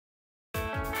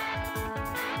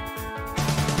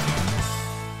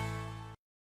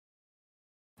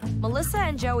Melissa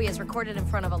and Joey is recorded in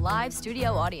front of a live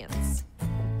studio audience.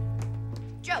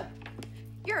 Joe,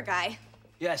 you're a guy.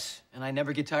 Yes, and I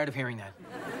never get tired of hearing that.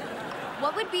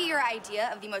 What would be your idea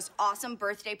of the most awesome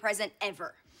birthday present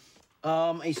ever?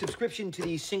 A subscription to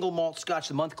the Single Malt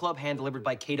Scotch a Month Club, hand-delivered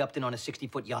by Kate Upton on a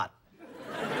 60-foot yacht.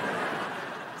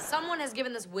 Someone has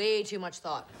given this way too much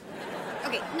thought.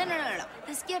 Okay, no.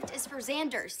 This gift is for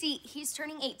Xander. See, he's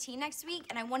turning 18 next week,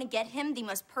 and I want to get him the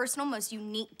most personal, most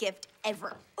unique gift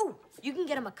ever. Oh, you can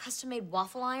get him a custom-made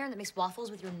waffle iron that makes waffles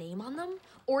with your name on them,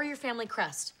 or your family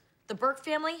crest. The Burke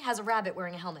family has a rabbit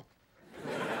wearing a helmet.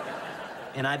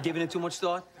 And I've given it too much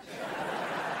thought?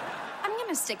 I'm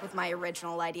gonna stick with my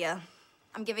original idea.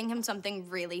 I'm giving him something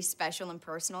really special and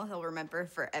personal he'll remember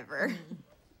forever.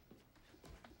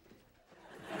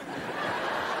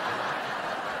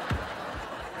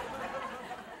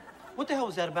 What the hell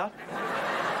was that about?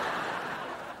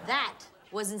 That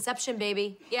was Inception,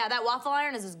 baby. Yeah, that waffle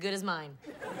iron is as good as mine.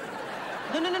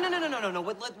 No.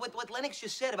 What Lennox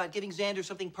just said about giving Xander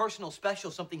something personal, special,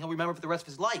 something he'll remember for the rest of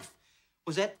his life.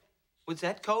 Was that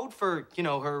code for, you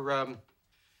know, her,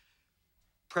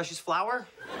 precious flower?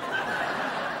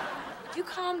 You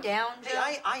calm down, Joe.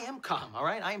 Hey, I am calm, all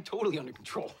right? I am totally under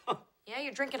control. Yeah,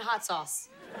 you're drinking hot sauce.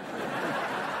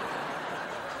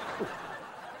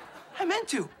 I meant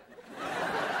to.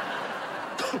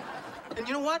 And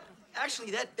you know what?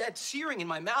 Actually, that searing in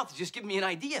my mouth is just giving me an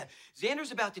idea.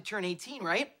 Xander's about to turn 18,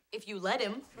 right? If you let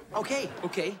him. Okay.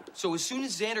 So as soon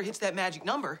as Xander hits that magic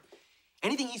number,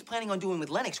 anything he's planning on doing with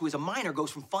Lennox, who is a minor, goes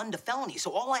from fun to felony.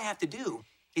 So all I have to do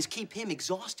is keep him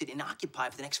exhausted and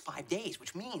occupied for the next 5 days,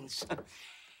 which means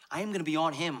I am gonna be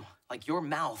on him like your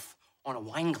mouth on a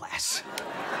wine glass.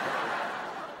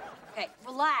 Okay,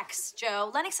 relax,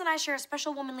 Joe. Lennox and I share a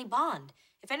special womanly bond.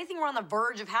 If anything were on the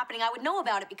verge of happening, I would know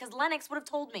about it because Lennox would have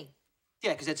told me.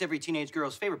 Yeah, because that's every teenage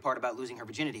girl's favorite part about losing her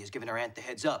virginity is giving her aunt the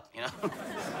heads up, you know?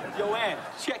 Yo, Aunt,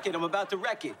 check it. I'm about to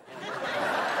wreck it.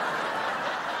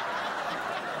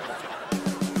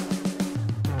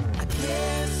 I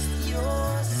guess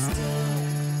you're still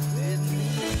with me.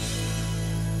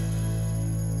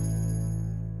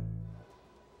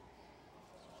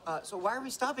 So why are we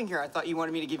stopping here? I thought you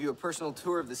wanted me to give you a personal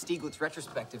tour of the Stieglitz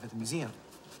retrospective at the museum.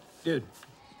 Dude,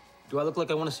 do I look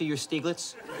like I want to see your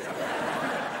Stieglitz?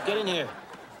 Get in here.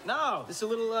 No, this is a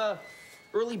little,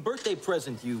 early birthday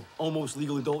present, you almost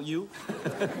legal adult you.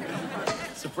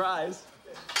 Surprise.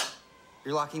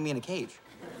 You're locking me in a cage.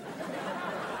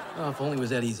 Oh, if only it was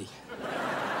that easy.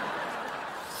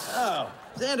 Oh,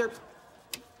 Xander.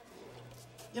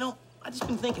 You know, I just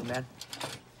been thinking, man.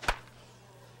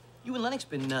 You and Lennox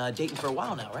been dating for a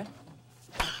while now, right?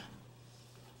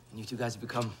 And you two guys have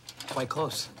become quite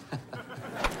close.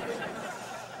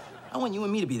 I want you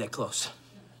and me to be that close.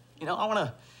 You know, I want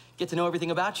to get to know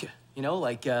everything about you. You know,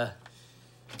 like,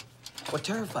 what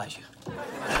terrifies you? You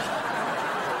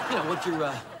know, what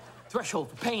your threshold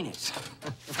for pain is.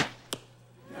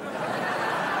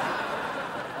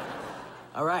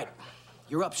 All right,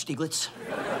 you're up, Stieglitz.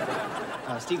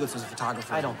 Stieglitz was a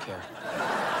photographer. I don't care.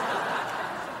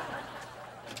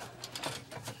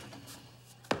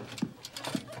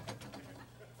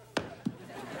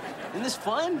 Isn't this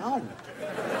fun? No.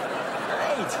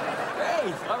 Great.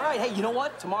 All right, hey, you know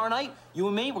what? Tomorrow night, you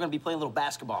and me, we're gonna be playing a little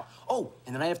basketball. Oh,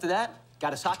 and the night after that,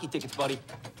 got us hockey tickets, buddy.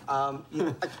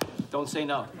 Don't say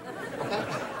no. Okay.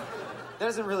 That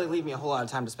doesn't really leave me a whole lot of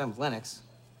time to spend with Lennox.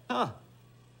 Huh.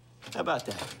 How about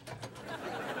that?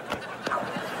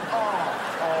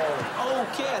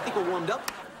 Okay, I think we're warmed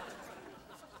up.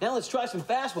 Now let's try some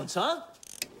fast ones, huh?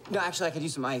 No, actually, I could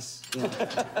use some ice. Yeah.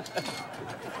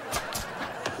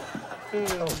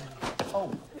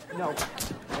 Oh, no.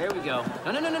 There we go.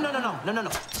 No.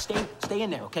 Stay in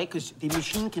there, okay? Because the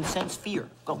machine can sense fear.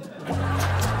 Go.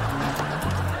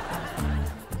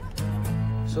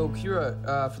 So,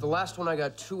 Kira, for the last one, I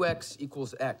got 2x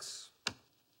equals x.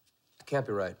 Can't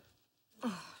be right.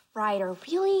 Ryder,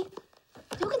 really?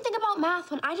 You can think about math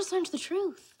when I just learned the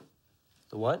truth.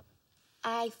 The what?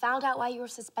 I found out why you were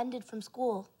suspended from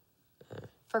school.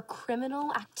 For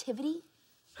criminal activity?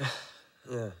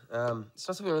 Yeah, it's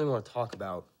not something I really want to talk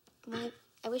about.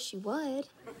 I wish you would.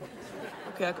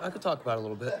 Okay, I could talk about it a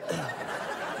little bit.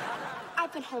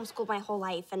 I've been homeschooled my whole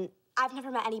life, and I've never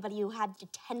met anybody who had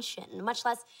detention, much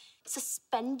less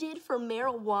suspended for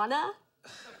marijuana.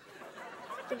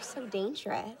 They're so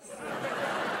dangerous.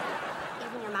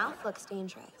 Even your mouth looks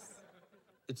dangerous.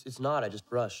 It's not, I just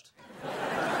brushed.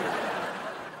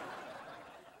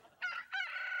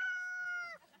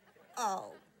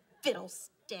 Oh,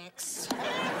 fiddlesticks.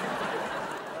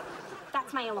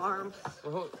 That's my alarm.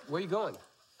 Where are you going?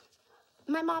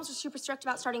 My moms are super strict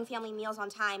about starting family meals on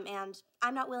time, and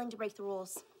I'm not willing to break the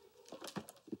rules.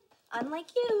 Unlike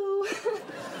you.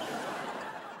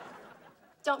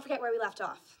 Don't forget where we left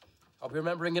off. I'll be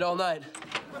remembering it all night.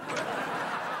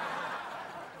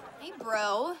 Hey,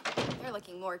 bro. You're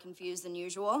looking more confused than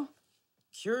usual.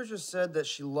 Kira just said that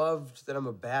she loved that I'm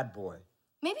a bad boy.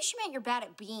 Maybe she meant you're bad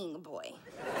at being a boy.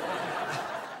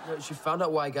 You know, she found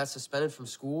out why I got suspended from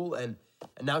school, and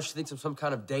now she thinks I'm some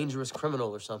kind of dangerous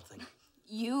criminal or something.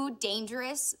 You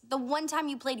dangerous? The one time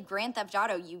you played Grand Theft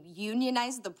Auto, you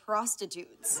unionized the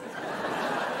prostitutes.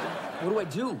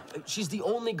 What do? She's the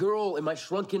only girl in my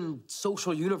shrunken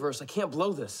social universe. I can't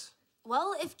blow this.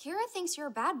 Well, if Kira thinks you're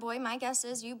a bad boy, my guess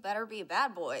is you better be a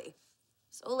bad boy.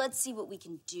 So let's see what we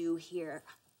can do here.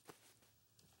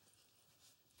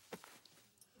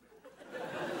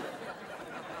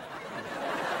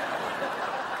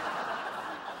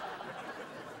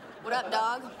 What up,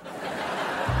 dog?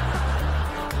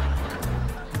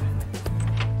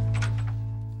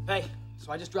 Hey,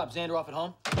 so I just dropped Xander off at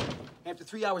home. After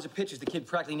 3 hours of pitches, the kid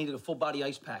practically needed a full-body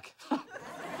ice pack.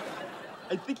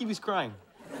 I think he was crying.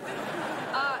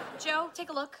 Joe, take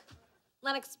a look.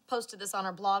 Lennox posted this on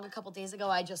her blog a couple days ago.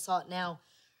 I just saw it now.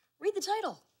 Read the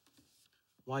title.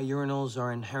 Why urinals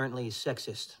are inherently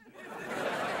sexist.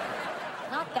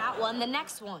 Not that one, the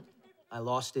next one. I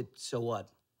lost it, so what?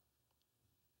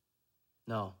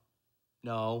 No.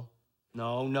 No.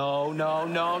 No, no, no,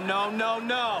 no, no, no,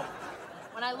 no!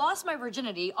 When I lost my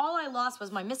virginity, all I lost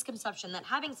was my misconception that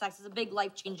having sex is a big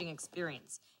life-changing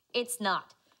experience. It's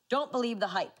not. Don't believe the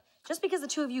hype. Just because the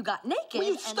two of you got naked. Will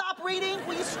you stop reading?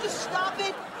 Will you just stop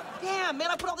it? Damn, man,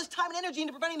 I put all this time and energy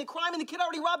into preventing the crime, and the kid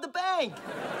already robbed the bank.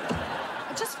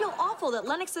 I just feel awful that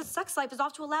Lennox's sex life is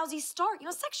off to a lousy start. You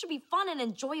know, sex should be fun and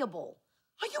enjoyable.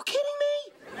 Are you kidding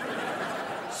me?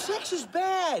 Sex is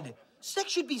bad.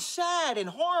 Sex should be sad and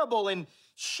horrible and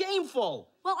shameful.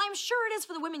 Well, I'm sure it is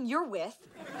for the women you're with.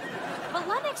 But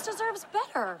Lennox deserves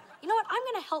better. You know what? I'm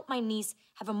gonna help my niece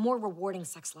have a more rewarding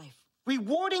sex life.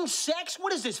 Rewarding sex?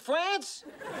 What is this, France?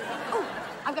 Oh,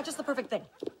 I've got just the perfect thing.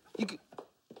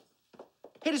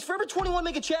 Hey, does Forever 21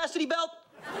 make a chastity belt?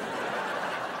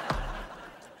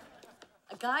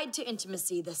 A Guide to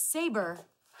Intimacy, the Saber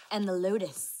and the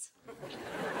Lotus.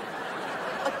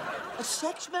 A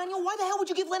sex manual? Why the hell would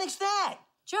you give Lennox that?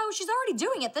 Joe, she's already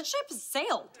doing it. The ship has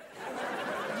sailed.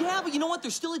 Yeah, but you know what?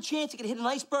 There's still a chance it could hit an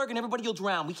iceberg and everybody will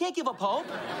drown. We can't give up hope.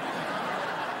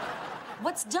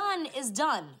 What's done is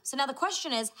done. So now the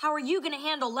question is, how are you gonna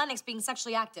handle Lennox being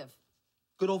sexually active?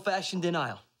 Good old-fashioned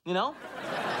denial, you know?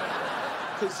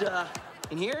 Because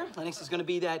in here, Lennox is gonna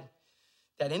be that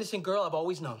innocent girl I've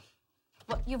always known.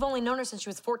 Well, you've only known her since she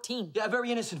was 14. Yeah, a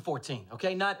very innocent 14,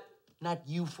 okay? Not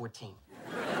you 14.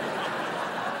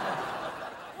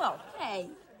 Well, hey,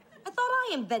 I thought I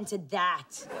invented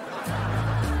that.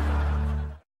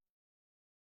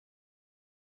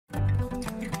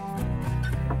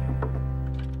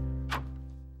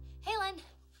 Hey, Len.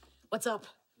 What's up?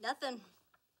 Nothing.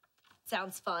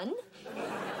 Sounds fun.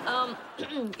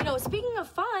 You know, speaking of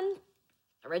fun,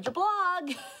 I read your blog.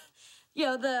 You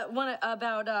know, the one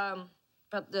about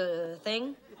the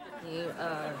thing, the,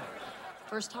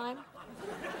 first time.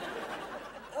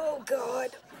 Oh,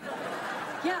 God.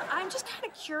 Yeah, I'm just kind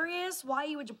of curious why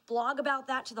you would blog about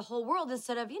that to the whole world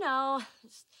instead of, you know,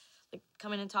 just like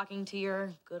coming and talking to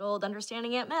your good old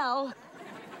understanding Aunt Mel.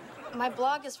 My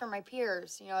blog is for my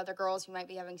peers, you know, other girls who might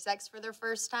be having sex for their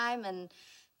first time, and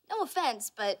no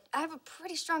offense, but I have a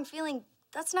pretty strong feeling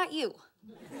that's not you.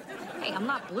 Hey, I'm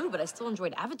not blue, but I still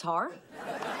enjoyed Avatar.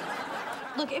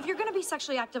 Look, if you're gonna be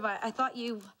sexually active, I thought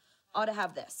you ought to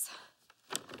have this.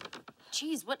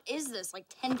 Geez, what is this, like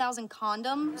 10,000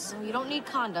 condoms? No, you don't need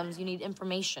condoms, you need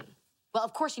information. Well,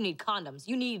 of course you need condoms.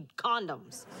 You need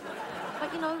condoms.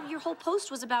 But, you know, your whole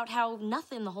post was about how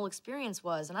nothing the whole experience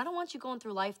was, and I don't want you going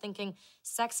through life thinking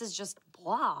sex is just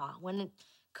blah, when it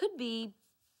could be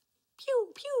pew,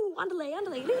 pew, andale,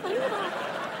 andale, liba, liba.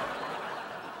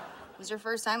 Was your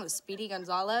first time with Speedy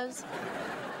Gonzalez?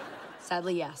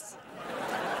 Sadly, yes.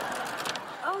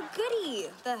 Oh, goody,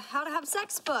 the How to Have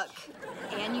Sex book.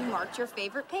 And you marked your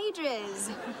favorite pages.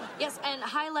 Yes, and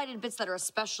highlighted bits that are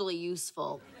especially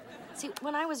useful. See,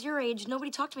 when I was your age, nobody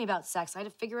talked to me about sex. I had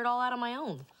to figure it all out on my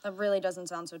own. That really doesn't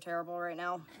sound so terrible right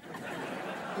now.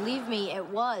 Believe me, it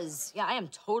was. Yeah, I am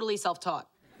totally self-taught.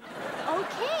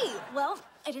 Okay, well,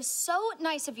 it is so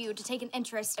nice of you to take an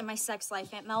interest in my sex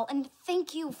life, Aunt Mel, and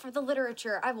thank you for the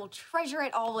literature. I will treasure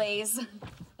it always.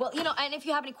 Well, you know, and if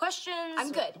you have any questions...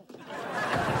 I'm good.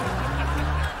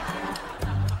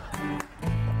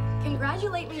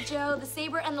 Congratulate me, Joe. The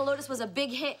Saber and the Lotus was a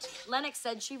big hit. Lennox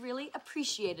said she really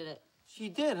appreciated it. She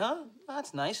did, huh?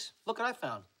 That's nice. Look what I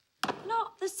found. No,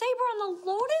 the saber on the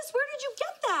Lotus? Where did you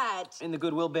get that? In the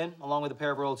Goodwill bin, along with a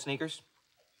pair of her old sneakers.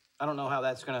 I don't know how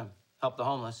that's gonna help the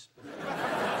homeless.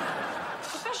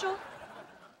 It's official.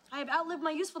 I have outlived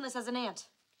my usefulness as an aunt.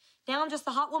 Now I'm just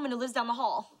the hot woman who lives down the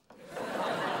hall.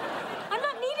 I'm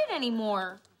not needed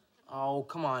anymore. Oh,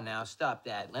 come on now, stop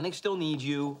that. Lennox still needs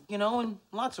you, you know, in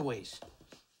lots of ways.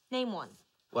 Name one.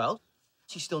 Well,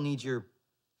 she still needs your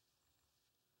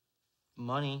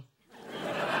money.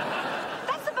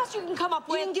 That's the best you can come up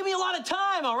You with. didn't give me a lot of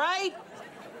time, all right?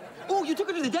 Oh, you took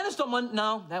her to the dentist on Monday.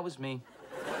 No, that was me.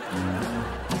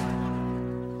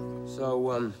 So,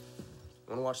 wanna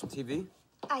watch some TV?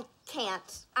 I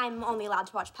can't. I'm only allowed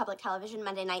to watch public television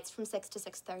Monday nights from 6 to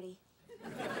 6:30.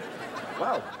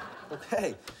 Wow.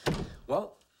 Okay.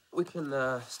 Well, we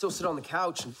can still sit on the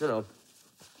couch and,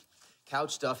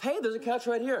 couch stuff. Hey, there's a couch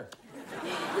right here.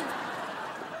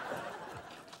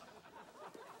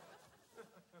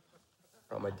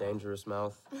 From my dangerous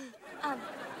mouth.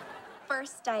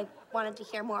 First, I wanted to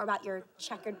hear more about your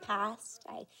checkered past.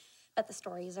 I bet the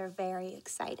stories are very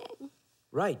exciting.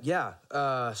 Right, yeah.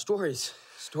 Stories.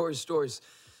 There's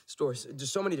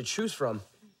so many to choose from.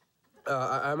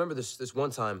 I remember this one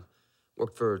time,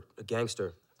 worked for a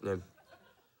gangster named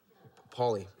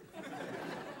Paulie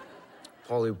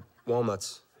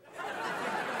Walnuts.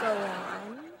 Go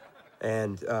on.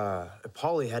 And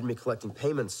Paulie had me collecting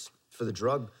payments for the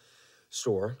drug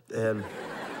store. And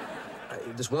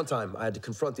this one time, I had to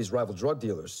confront these rival drug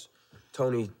dealers,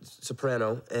 Tony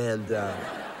Soprano and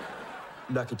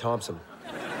Nucky Thompson.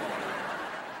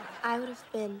 I would have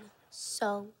been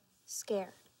so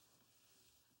scared.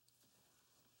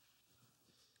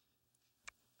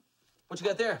 What you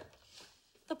got there?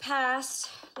 The past,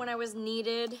 when I was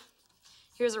needed.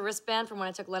 Here's a wristband from when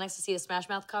I took Lennox to see a Smash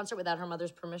Mouth concert without her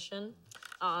mother's permission.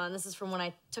 And this is from when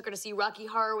I took her to see Rocky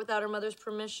Horror without her mother's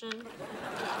permission.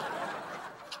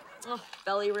 Oh,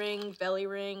 belly ring,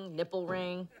 nipple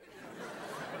ring.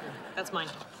 That's mine.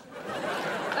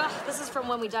 This is from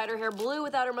when we dyed her hair blue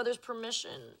without her mother's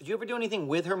permission. Did you ever do anything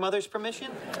with her mother's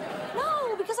permission?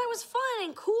 No, because I was fun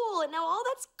and cool, and now all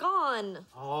that's gone.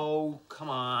 Oh, come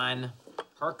on.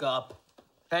 Perk up.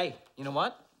 Hey, you know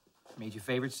what? I made your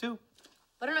favorite soup.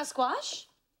 Butternut squash?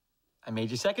 I made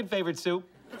your second favorite soup.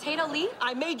 Potato leek?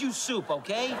 I made you soup,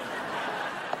 okay?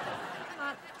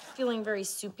 Not feeling very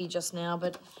soupy just now,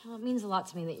 but it means a lot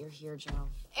to me that you're here, Joe.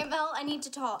 Hey, Mel, I need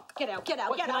to talk. Get out, get out,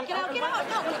 What, get can out, I- get out, get out!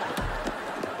 No.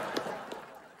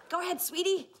 Go ahead,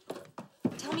 sweetie.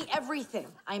 Tell me everything.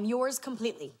 I'm yours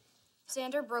completely.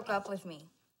 Xander broke up with me.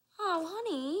 Oh,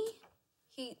 honey.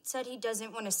 He said he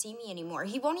doesn't want to see me anymore.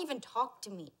 He won't even talk to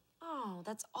me. Oh,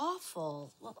 that's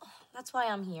awful. Well, that's why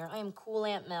I'm here. I am cool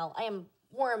Aunt Mel. I am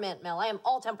warm Aunt Mel. I am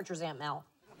all temperatures Aunt Mel.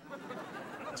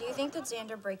 Do you think that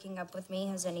Xander breaking up with me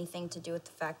has anything to do with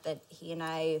the fact that he and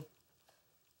I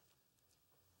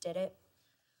did it?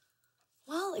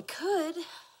 Well, it could.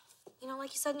 You know,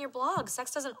 like you said in your blog,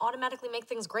 sex doesn't automatically make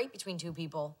things great between two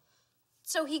people.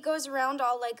 So he goes around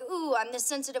all like, ooh, I'm this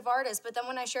sensitive artist, but then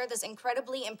when I share this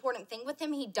incredibly important thing with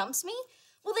him, he dumps me?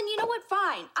 Well, then you know what?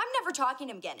 Fine. I'm never talking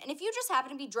to him again. And if you just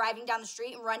happen to be driving down the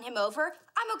street and run him over,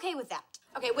 I'm okay with that.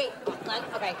 Okay, wait, Len,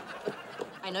 okay.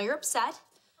 I know you're upset,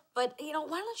 but,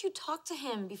 why don't you talk to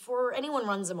him before anyone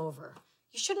runs him over?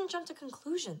 You shouldn't jump to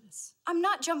conclusions. I'm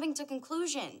not jumping to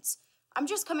conclusions. I'm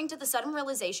just coming to the sudden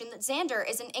realization that Xander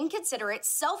is an inconsiderate,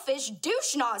 selfish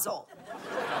douche nozzle.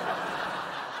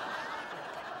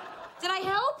 Did I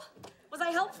help? Was I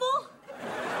helpful?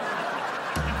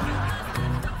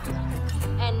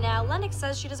 And now Lennox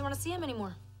says she doesn't want to see him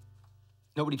anymore.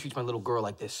 Nobody treats my little girl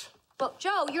like this. But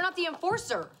Joe, you're not the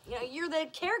enforcer. You're the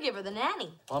caregiver, the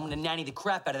nanny. Well, I'm gonna nanny the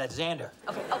crap out of that Xander.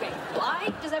 Okay.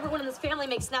 Why does everyone in this family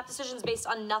make snap decisions based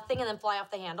on nothing and then fly off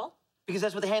the handle? Because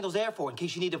that's what the handle's there for, in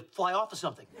case you need to fly off of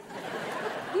something.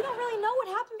 We don't really know what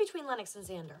happened between Lennox and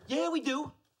Xander. Yeah, we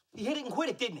do. He hit it and quit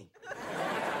it, didn't he?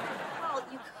 Well,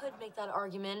 you could make that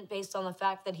argument based on the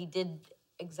fact that he did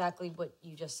exactly what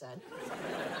you just said.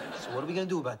 So what are we gonna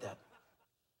do about that?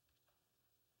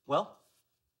 Well?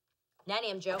 Nanny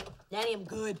him, Joe. Nanny him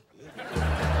good.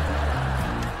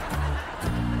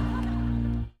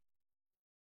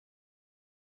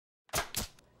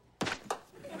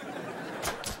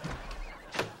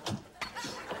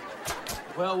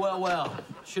 Well.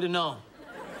 Should have known.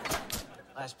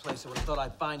 Last place I would have thought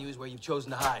I'd find you is where you've chosen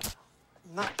to hide.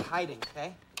 I'm not hiding,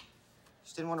 okay?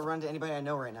 Just didn't want to run to anybody I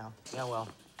know right now. Yeah, well,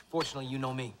 fortunately, you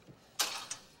know me.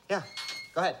 Yeah,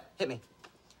 go ahead, hit me.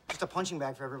 Just a punching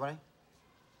bag for everybody.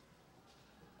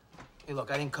 Hey,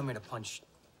 look, I didn't come here to punch.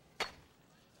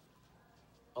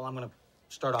 Well, I'm gonna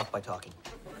start off by talking.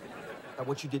 About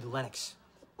what you did to Lennox.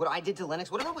 What I did to Lennox?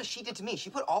 What about what she did to me?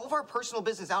 She put all of our personal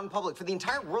business out in public for the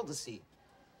entire world to see.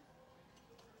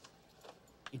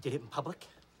 You did it in public?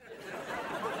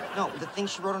 No, the thing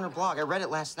she wrote on her blog, I read it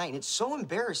last night, and it's so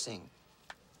embarrassing.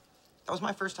 That was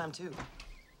my first time, too.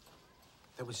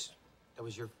 That was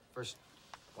your first...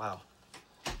 Wow.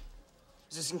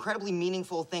 It's this incredibly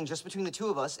meaningful thing just between the two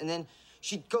of us, and then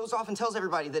she goes off and tells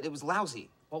everybody that it was lousy.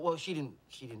 Well, she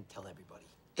didn't tell everybody.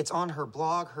 It's on her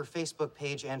blog, her Facebook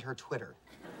page, and her Twitter.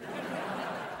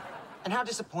 And how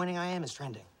disappointing I am is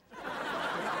trending.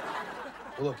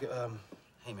 Well, look,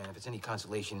 hey, man, if it's any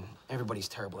consolation, everybody's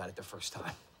terrible at it the first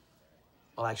time.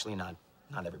 Well, actually, not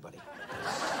everybody.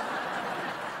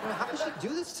 Well, how could she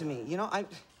do this to me? You know, I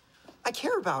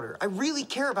care about her. I really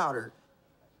care about her.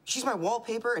 She's my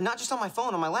wallpaper, and not just on my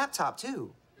phone, on my laptop,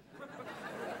 too. I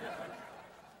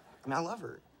mean, I love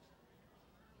her.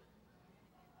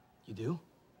 You do?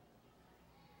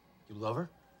 You love her?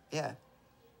 Yeah.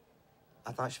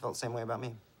 I thought she felt the same way about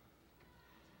me.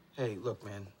 Hey, look,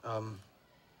 man,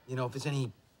 you know, if it's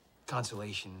any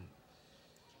consolation,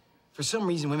 for some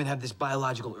reason, women have this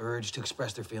biological urge to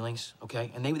express their feelings,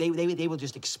 okay? And they will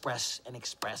just express and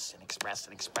express and express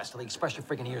and express till they express your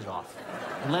freaking ears off.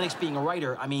 And Lennox being a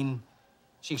writer, I mean,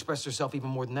 she expressed herself even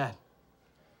more than that.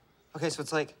 Okay, so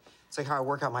it's like how I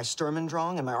work out my Sturman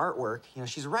drawing and my artwork. You know,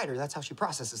 she's a writer. That's how she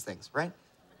processes things, right?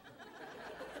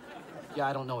 Yeah,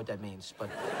 I don't know what that means, but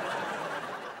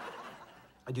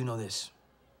I do know this.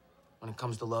 When it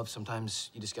comes to love, sometimes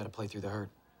you just gotta play through the hurt.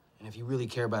 And if you really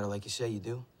care about her like you say you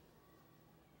do,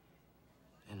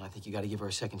 and I think you gotta give her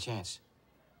a second chance.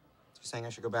 You're saying I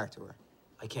should go back to her?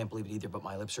 I can't believe it either, but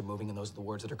my lips are moving and those are the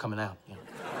words that are coming out, you know.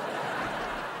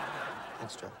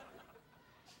 Thanks, Joe.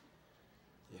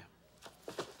 Yeah.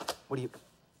 What do you...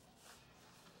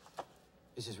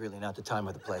 This is really not the time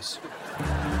or the place.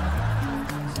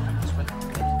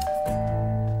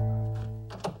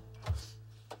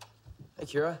 Hey,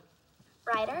 Kira.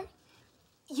 Ryder,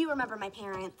 you remember my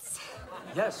parents.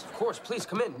 Yes, of course. Please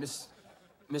come in,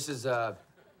 Mrs.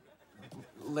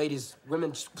 Ladies,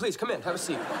 women. Please come in. Have a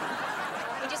seat.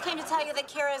 We just came to tell you that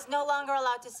Kira is no longer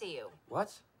allowed to see you.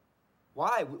 What?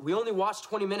 Why? We only watched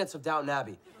 20 minutes of Downton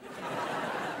Abbey.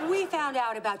 We found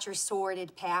out about your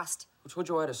sordid past. Who told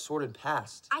you I had a sordid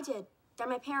past? I did. They're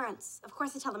my parents. Of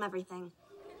course I tell them everything.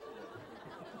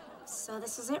 So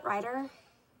this is it, Ryder.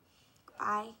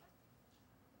 Goodbye.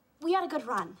 We had a good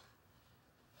run.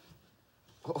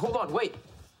 Hold on, wait.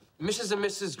 Mrs. and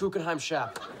Mrs.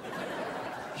 Guggenheim-Schaap.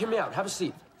 Hear me out. Have a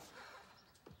seat.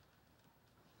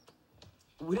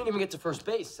 We didn't even get to first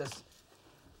base.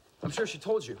 I'm sure she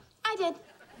told you. I did.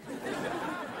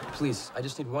 Please, I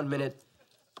just need 1 minute.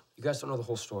 You guys don't know the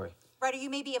whole story. Ryder,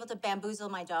 you may be able to bamboozle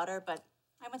my daughter, but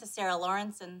I went to Sarah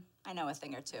Lawrence, and I know a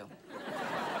thing or two.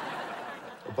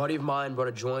 A buddy of mine brought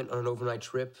a joint on an overnight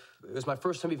trip. It was my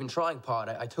first time even trying pot.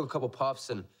 I took a couple puffs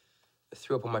and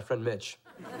threw up on my friend Mitch.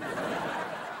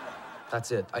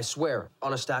 That's it. I swear.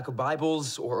 On a stack of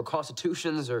Bibles or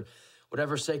constitutions or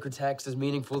whatever sacred text is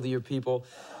meaningful to your people.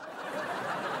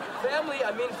 Family,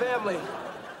 I mean family.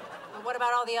 Well, what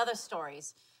about all the other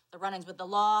stories? The run-ins with the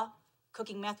law,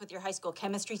 cooking meth with your high school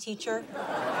chemistry teacher?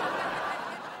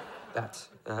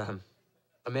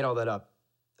 I made all that up.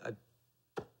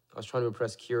 I was trying to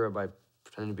impress Kira by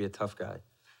pretending to be a tough guy.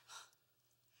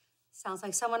 Sounds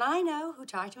like someone I know who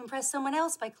tried to impress someone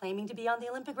else by claiming to be on the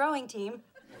Olympic rowing team.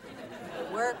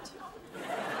 It worked.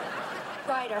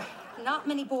 Ryder, not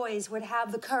many boys would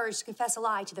have the courage to confess a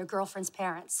lie to their girlfriend's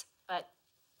parents. But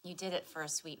you did it for a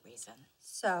sweet reason.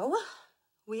 So,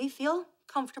 we feel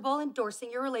comfortable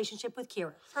endorsing your relationship with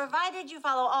Kira. Provided you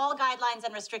follow all guidelines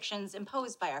and restrictions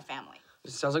imposed by our family.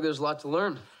 It sounds like there's a lot to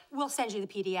learn. We'll send you the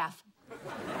PDF.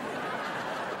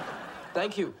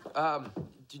 Thank you.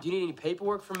 Do you need any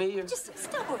paperwork from me? Or... Just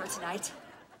stop over tonight.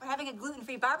 We're having a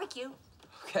gluten-free barbecue.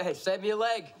 Okay, save me a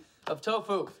leg of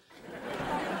tofu.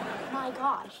 My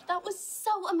gosh, that was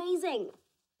so amazing.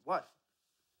 What?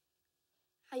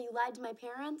 How you lied to my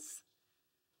parents?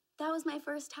 That was my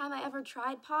first time I ever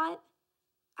tried pot.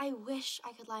 I wish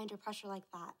I could lie under pressure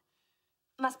like that.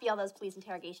 Must be all those police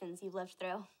interrogations you've lived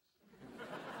through.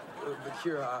 But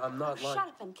Kira, I'm not lying. Shut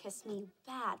up and kiss me, you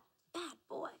bad, bad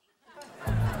boy.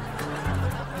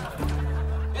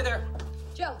 Hey there.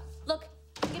 Joe, look,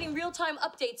 I'm getting real-time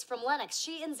updates from Lennox.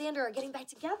 She and Xander are getting back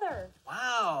together.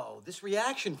 Wow, this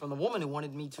reaction from the woman who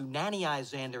wanted me to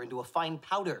nanny-ize Xander into a fine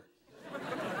powder.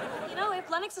 You know, if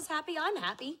Lennox is happy, I'm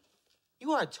happy.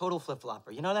 You are a total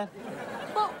flip-flopper, you know that?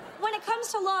 Well, when it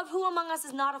comes to love, who among us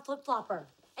is not a flip-flopper?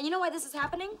 And you know why this is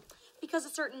happening? Because a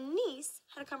certain niece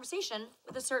had a conversation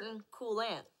with a certain cool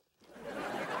aunt.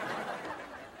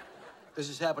 This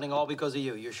is happening all because of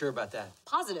you. You're sure about that?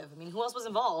 Positive. I mean, who else was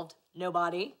involved?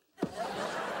 Nobody.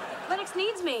 Lennox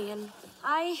needs me, and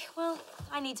I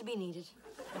need to be needed.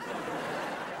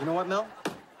 You know what, Mel?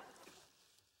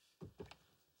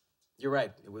 You're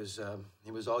right. It was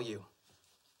all you.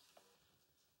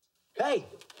 Hey,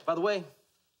 by the way,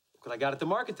 look what I got at the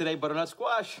market today, butternut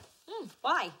squash.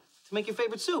 Why? To make your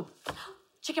favorite soup.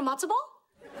 Chicken matzo ball?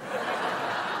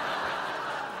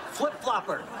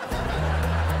 Flip-flopper.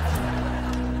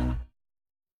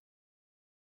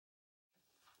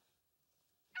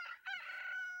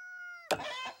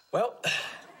 Well,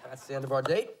 that's the end of our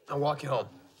date. I'll walk you home.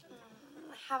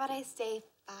 How about I stay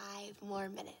 5 more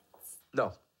minutes?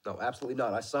 No, absolutely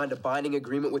not. I signed a binding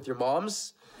agreement with your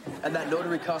moms, and that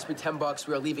notary cost me $10.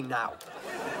 We are leaving now.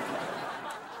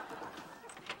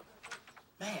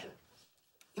 Man,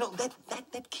 you know,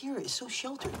 that Kira is so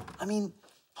sheltered. I mean,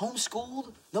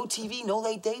 homeschooled, no TV, no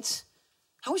late dates.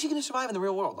 How is she gonna survive in the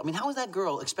real world? I mean, how is that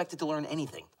girl expected to learn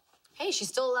anything? Hey, she's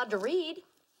still allowed to read.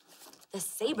 The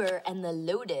Saber and the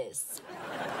Lotus.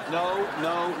 No.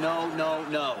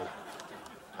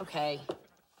 Okay,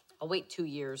 I'll wait 2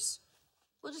 years.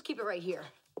 We'll just keep it right here.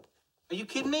 Are you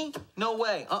kidding me? No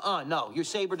way. No. Your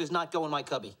Saber does not go in my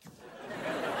cubby.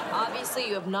 Obviously,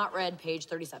 you have not read page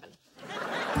 37.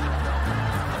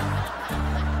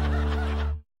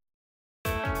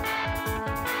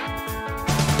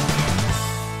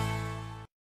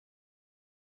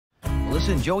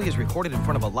 Listen, Joey is recorded in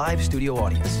front of a live studio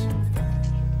audience.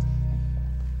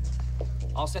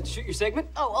 All set to shoot your segment?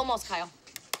 Oh, almost, Kyle.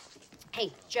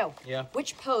 Hey, Joe. Yeah?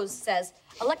 Which pose says,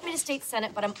 elect me to state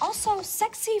senate, but I'm also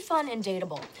sexy, fun, and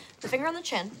dateable? The finger on the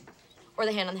chin or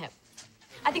the hand on the hip?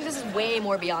 I think this is way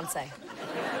more Beyonce.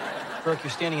 Burke,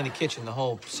 you're standing in the kitchen. The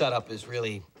whole setup is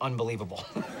really unbelievable.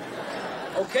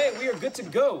 Okay, we are good to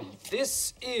go.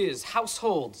 This is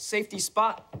household safety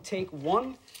spot. Take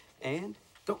 1 and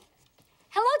go.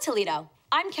 Hello, Toledo.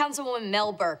 I'm Councilwoman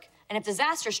Mel Burke, and if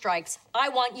disaster strikes, I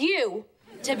want you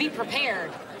to be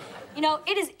prepared. You know,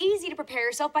 it is easy to prepare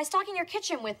yourself by stocking your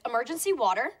kitchen with emergency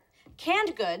water,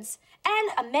 canned goods,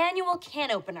 and a manual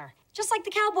can opener, just like the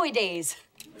cowboy days.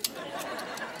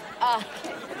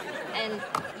 And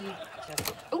you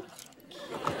just,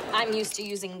 I'm used to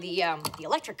using the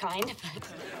electric kind, but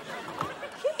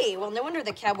hey, well, no wonder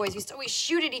the cowboys used to always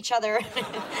shoot at each other.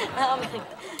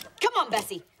 Come on,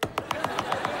 Bessie.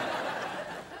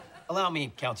 Allow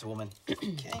me, Councilwoman.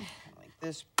 Okay, like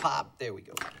this. Pop. There we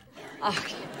go.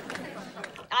 Okay.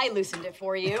 I loosened it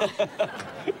for you.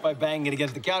 By banging it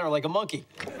against the counter like a monkey.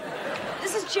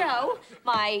 This is Joe,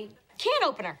 my can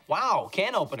opener. Wow,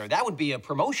 can opener. That would be a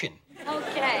promotion.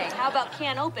 Okay, how about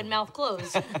can open, mouth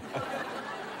closed?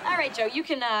 All right, Joe, you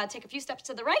can take a few steps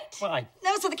to the right. Why?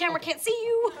 No, so the camera can't see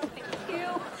you. Thank you.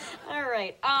 All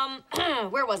right,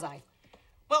 where was I?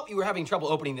 Well, you were having trouble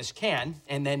opening this can,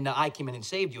 and then I came in and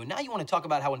saved you. And now you want to talk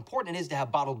about how important it is to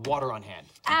have bottled water on hand.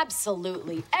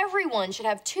 Absolutely. Everyone should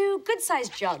have 2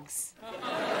 good-sized jugs.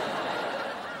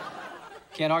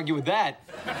 Can't argue with that.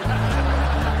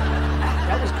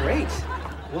 That was great.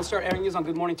 We'll start airing these on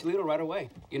Good Morning Toledo right away.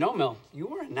 You know, Mel, you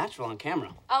were a natural on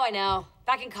camera. Oh, I know.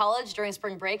 Back in college, during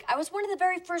spring break, I was one of the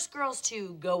very first girls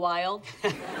to go wild.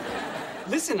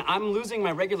 Listen, I'm losing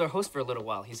my regular host for a little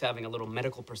while. He's having a little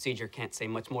medical procedure. Can't say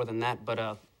much more than that, but,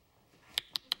 I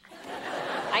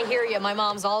hear you. My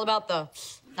mom's all about the,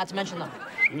 not to mention the,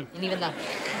 and even the.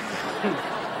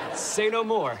 Say no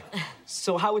more.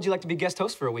 So how would you like to be guest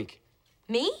host for a week?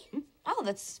 Me? Oh,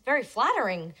 that's very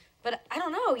flattering. But I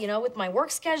don't know, you know, with my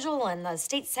work schedule and the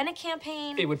state senate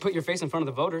campaign. It would put your face in front of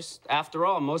the voters. After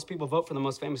all, most people vote for the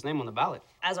most famous name on the ballot.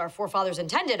 As our forefathers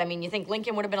intended. I mean, you think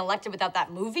Lincoln would have been elected without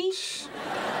that movie?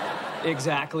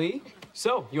 Exactly.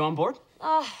 So, you on board?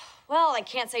 Well, I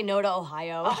can't say no to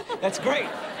Ohio. Oh, that's great.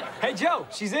 Hey, Joe,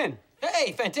 she's in.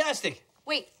 Hey, fantastic.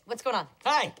 Wait, what's going on?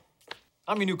 Hi.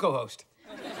 I'm your new co-host.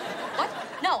 What?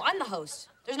 No, I'm the host.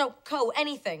 There's no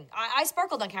co-anything. I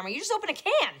sparkled on camera. You just open a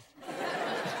can.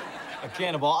 A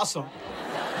can of awesome.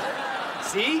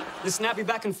 See? The snappy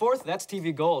back and forth, that's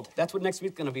TV gold. That's what next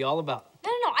week's gonna be all about.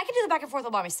 No. I can do the back and forth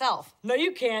all by myself. No,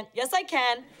 you can't. Yes, I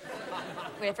can.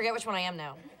 Wait, I forget which one I am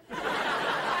now.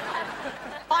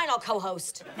 Fine, I'll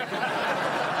co-host.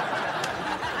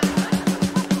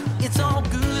 It's all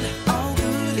good,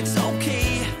 it's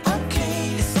okay,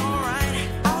 it's all right,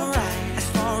 as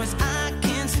far as I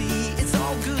can see, it's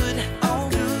all good,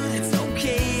 it's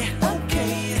okay,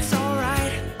 it's all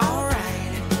right,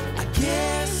 I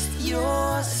guess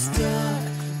you're stuck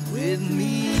with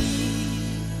me.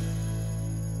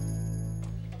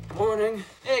 Morning.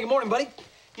 Hey, good morning, buddy.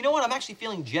 You know what? I'm actually actually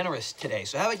feeling generous today,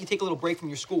 so how about you take a little break from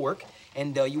your schoolwork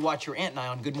and you watch your aunt and I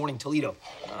on Good Morning Toledo.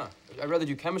 Ah, I'd rather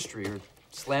do chemistry or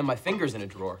slam my fingers in a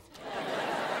drawer.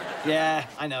 Yeah,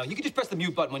 I know. You can just press the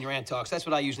mute button when your aunt talks. That's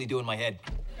what I usually do in my head.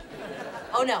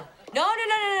 Oh, no.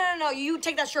 No. You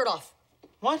take that shirt off.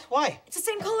 What? Why? It's the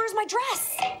same color as my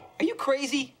dress. Are you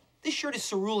crazy? This shirt is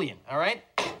cerulean, all right?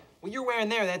 What you're wearing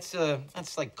there, that's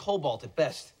like cobalt at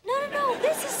best. No.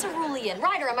 This is cerulean.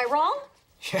 Ryder, am I wrong?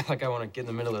 Yeah, like I want to get in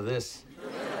the middle of this.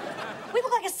 We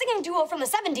look like a singing duo from the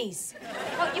 70s.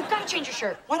 Well, you've got to change your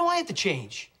shirt. Why do I have to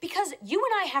change? Because you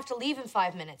and I have to leave in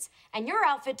 5 minutes, and your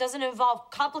outfit doesn't involve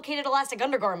complicated elastic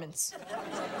undergarments.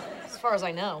 As far as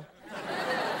I know.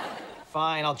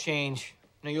 Fine, I'll change.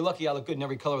 You know, you're lucky I look good in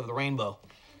every color of the rainbow.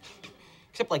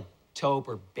 Except like taupe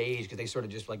or beige, because they sort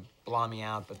of just like blonde me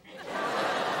out, but...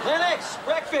 Lennox,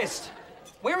 breakfast!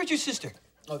 Where is your sister?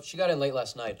 Oh, she got in late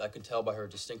last night. I could tell by her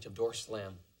distinctive door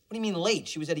slam. What do you mean late?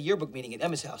 She was at a yearbook meeting at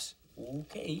Emma's house.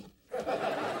 Okay.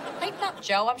 Think not,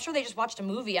 Joe. I'm sure they just watched a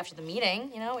movie after the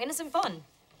meeting. You know, innocent fun.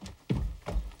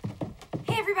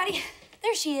 Hey, everybody.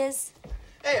 There she is.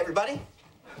 Hey, everybody.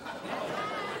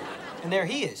 And there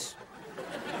he is.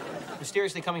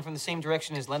 Mysteriously coming from the same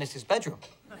direction as Lennox's bedroom.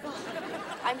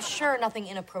 I'm sure nothing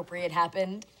inappropriate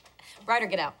happened. Ryder,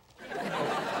 get out.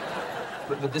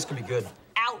 But this could be good.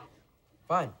 Out.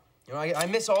 Fine. You know, I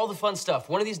miss all the fun stuff.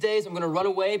 One of these days, I'm gonna run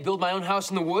away, build my own house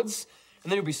in the woods,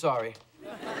 and then you'll be sorry.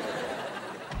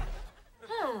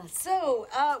 So,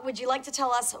 would you like to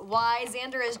tell us why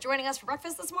Xander is joining us for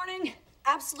breakfast this morning?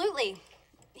 Absolutely.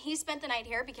 He spent the night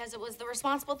here because it was the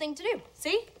responsible thing to do.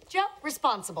 See, Joe?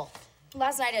 Responsible.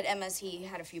 Last night at Emma's, he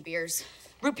had a few beers.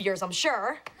 Root beers, I'm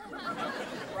sure.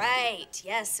 Right,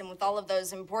 yes, and with all of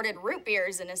those imported root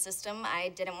beers in his system, I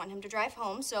didn't want him to drive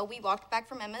home, so we walked back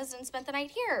from Emma's and spent the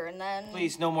night here, and then...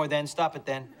 Please, no more then. Stop it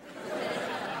then.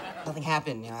 Nothing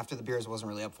happened, you know, after the beers. Wasn't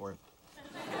really up for it.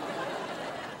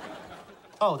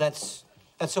 Oh, that's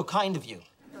so kind of you.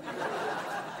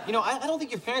 You know, I don't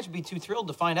think your parents would be too thrilled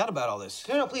to find out about all this.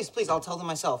 No, please, I'll tell them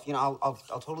myself. You know, I'll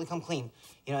totally come clean.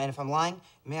 You know, and if I'm lying,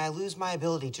 may I lose my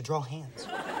ability to draw hands.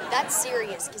 That's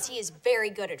serious, because he is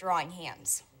very good at drawing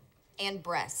hands. And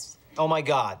breasts. Oh, my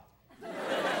God.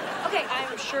 Okay,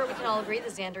 I'm sure we can all agree that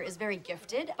Xander is very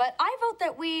gifted, but I vote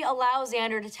that we allow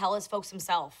Xander to tell his folks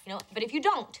himself, you know? But if you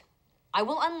don't, I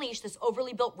will unleash this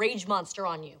overly built rage monster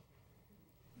on you.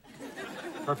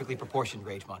 Perfectly proportioned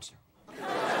rage monster.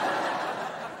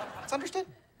 It's understood.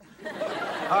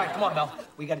 All right, come on, Mel.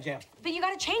 We got to jam. But you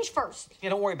gotta change first. Yeah,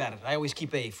 don't worry about it. I always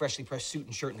keep a freshly pressed suit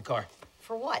and shirt in the car.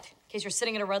 For what? In case you're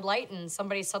sitting at a red light and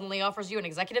somebody suddenly offers you an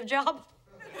executive job?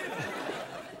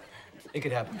 It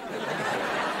could happen.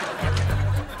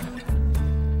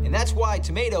 And that's why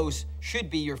tomatoes should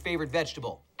be your favorite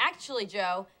vegetable. Actually,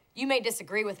 Joe, you may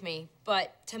disagree with me,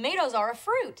 but tomatoes are a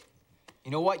fruit.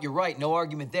 You know what? You're right. No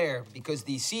argument there, because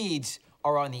the seeds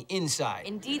are on the inside.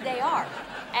 Indeed they are.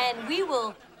 And we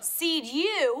will seed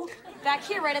you back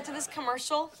here right after this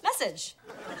commercial message.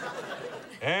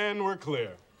 And we're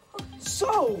clear.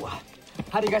 So,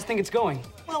 how do you guys think it's going?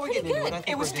 Well, we're getting into it. I think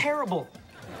It was we're just- terrible.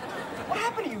 What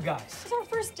happened to you guys? It's our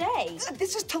first day.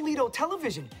 This is Toledo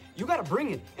television. You gotta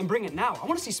bring it, and bring it now. I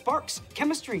wanna see sparks,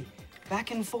 chemistry,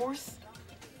 back and forth.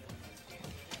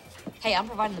 Hey, I'm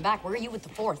providing the back. Where are you with the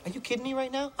fourth? Are you kidding me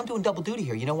right now? I'm doing double duty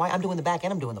here. You know why? I'm doing the back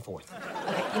and I'm doing the fourth.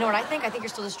 Okay, you know what I think? I think you're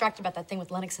still distracted about that thing with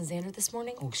Lennox and Xander this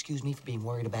morning. Oh, excuse me for being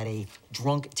worried about a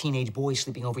drunk teenage boy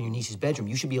sleeping over in your niece's bedroom.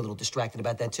 You should be a little distracted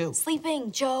about that, too.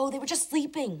 Sleeping, Joe. They were just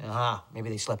sleeping. Ah,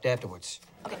 maybe they slept afterwards.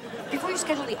 Okay, before you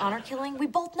schedule the honor killing, we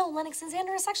both know Lennox and Xander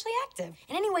are sexually active.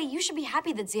 And anyway, you should be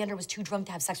happy that Xander was too drunk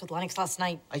to have sex with Lennox last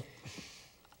night.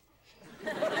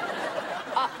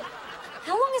 How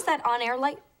long has that on-air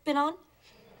light been on?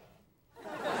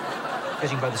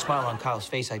 Judging by the smile on Kyle's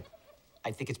face, I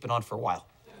think it's been on for a while.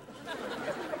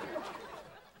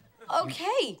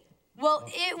 Okay. Well,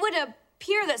 it would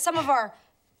appear that some of our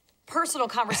personal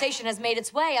conversation has made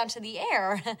its way onto the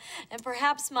air, and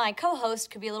perhaps my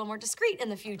co-host could be a little more discreet in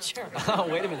the future. Oh,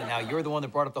 wait a minute now. You're the one that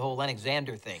brought up the whole Lennox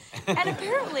Xander thing. And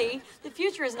apparently, the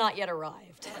future has not yet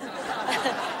arrived.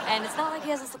 And it's not like he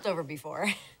hasn't slept over before.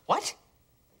 What?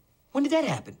 When did that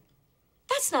happen?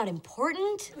 That's not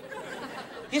important.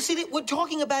 You see, we're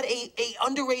talking about a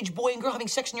underage boy and girl having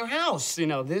sex in your house. You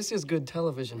know, this is good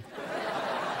television.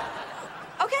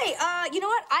 Okay, you know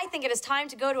what? I think it is time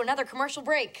to go to another commercial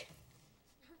break.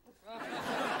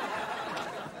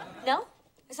 No?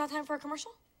 It's not time for a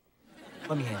commercial?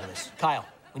 Let me handle this. Kyle,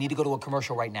 we need to go to a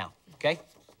commercial right now, okay?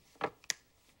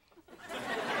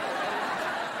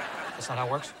 That's not how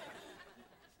it works?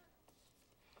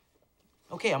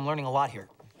 Okay, I'm learning a lot here.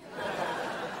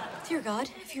 Dear God,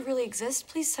 if you really exist,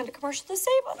 please send a commercial to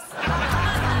save us.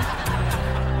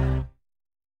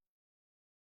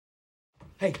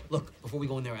 Hey, look, before we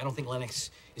go in there, I don't think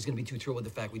Lennox is gonna be too thrilled with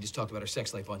the fact we just talked about her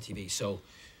sex life on TV. So, do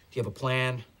you have a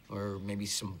plan or maybe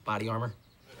some body armor?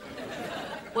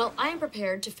 Well, I am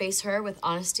prepared to face her with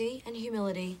honesty and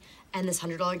humility and this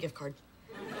 $100 gift card.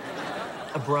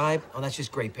 A bribe? Oh, that's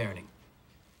just great parenting.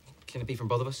 Can it be from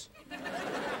both of us?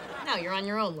 Now you're on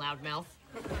your own, loudmouth.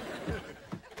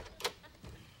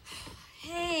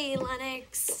 Hey,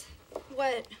 Lennox.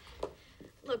 What?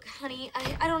 Look, honey,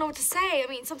 I don't know what to say. I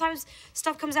mean, sometimes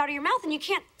stuff comes out of your mouth and you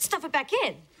can't stuff it back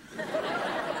in.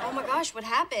 Oh my gosh, what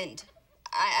happened?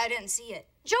 I didn't see it.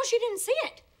 Joe, she didn't see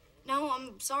it. No,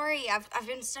 I'm sorry. I've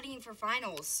been studying for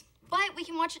finals. But we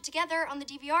can watch it together on the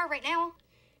DVR right now.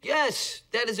 Yes,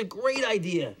 that is a great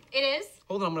idea. It is?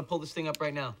 Hold on, I'm gonna pull this thing up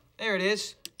right now. There it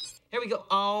is. Here we go.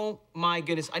 Oh, my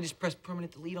goodness. I just pressed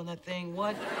permanent delete on that thing.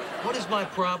 What? What is my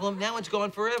problem? Now it's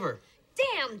gone forever.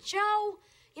 Damn, Joe.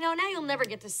 You know, now you'll never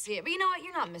get to see it. But you know what?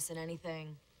 You're not missing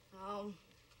anything. Oh,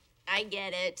 I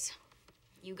get it.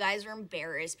 You guys are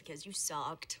embarrassed because you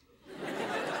sucked.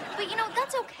 But you know,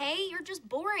 that's okay. You're just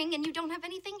boring and you don't have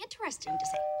anything interesting to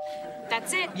say.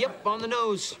 That's it. Yep, on the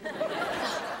nose.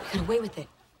 Get away with it.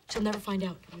 She'll never find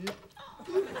out.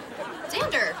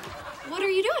 Xander, what are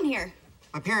you doing here?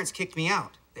 My parents kicked me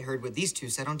out. They heard what these two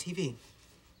said on TV.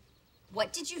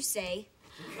 What did you say?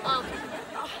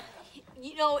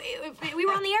 You know, we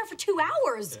were on the air for 2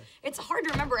 hours. It's hard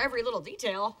to remember every little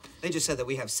detail. They just said that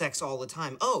we have sex all the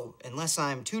time. Oh, unless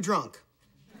I'm too drunk.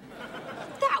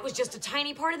 That was just a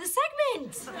tiny part of the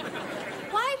segment.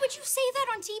 Why would you say that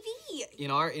on TV?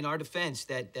 In our defense,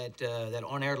 that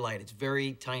on-air light, it's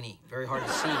very tiny, very hard to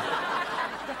see.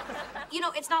 You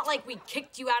know, it's not like we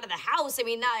kicked you out of the house. I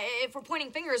mean, if we're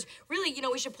pointing fingers, really, you know,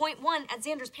 we should point one at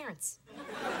Xander's parents.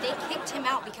 They kicked him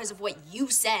out because of what you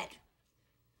said.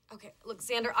 Okay, look,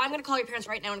 Xander, I'm gonna call your parents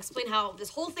right now and explain how this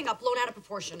whole thing got blown out of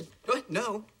proportion. What?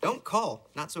 No, don't call.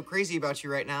 Not so crazy about you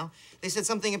right now. They said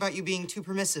something about you being too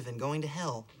permissive and going to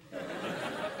hell.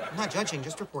 I'm not judging,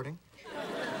 just reporting.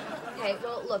 Okay,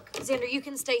 well, look, Xander, you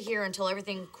can stay here until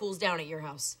everything cools down at your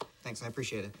house. Thanks, I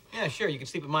appreciate it. Yeah, sure, you can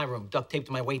sleep in my room, duct taped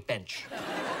to my weight bench.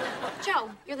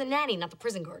 Joe, you're the nanny, not the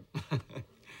prison guard.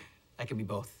 I can be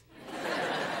both.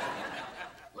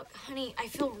 Look, honey, I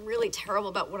feel really terrible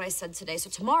about what I said today,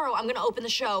 so tomorrow I'm gonna open the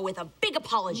show with a big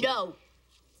apology. No.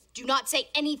 Do not say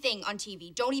anything on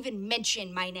TV. Don't even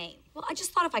mention my name. Well, I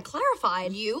just thought if I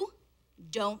clarified... You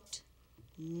don't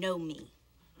know me.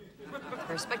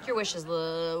 I respect your wishes,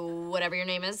 whatever your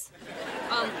name is.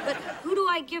 But who do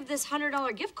I give this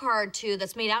 $100 gift card to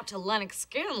that's made out to Lennox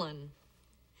Scanlon?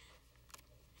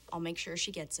 I'll make sure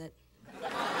she gets it.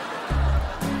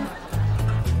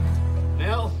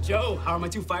 Mel, Joe, how are my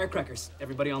 2 firecrackers?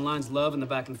 Everybody online's loving the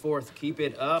back and forth. Keep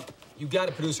it up. You got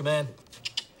it, producer man.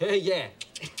 Hey, yeah.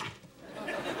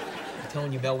 I'm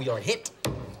telling you, Mel, we are hit.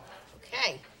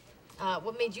 Okay.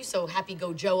 What made you so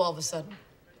happy-go-Joe all of a sudden?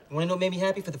 You wanna know what made me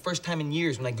happy? For the first time in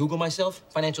years, when I Google myself,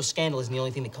 financial scandal isn't the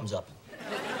only thing that comes up.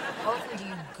 How often do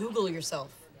you Google yourself?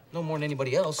 No more than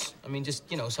anybody else. I mean, just,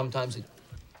 you know, sometimes at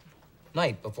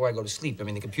night before I go to sleep. I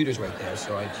mean, the computer's right there,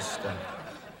 so I just,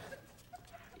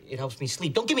 it helps me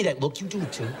sleep. Don't give me that look. You do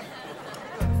it, too.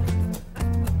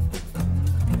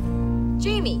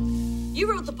 Jamie,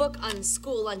 you wrote the book on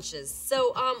school lunches.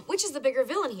 So, which is the bigger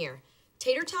villain here?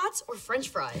 Tater tots or French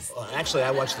fries? Well, actually, I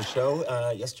watched the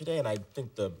show yesterday, and I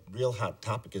think the real hot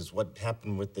topic is what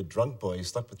happened with the drunk boy who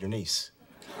slept with your niece.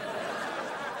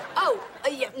 Oh,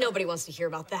 yeah, nobody wants to hear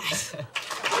about that.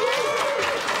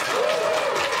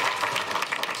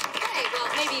 Okay, well,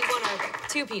 maybe 1 or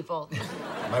 2 people.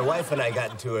 My wife and I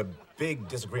got into a big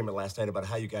disagreement last night about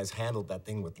how you guys handled that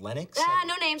thing with Lennox.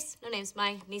 No names, no names.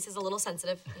 My niece is a little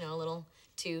sensitive, you know, a little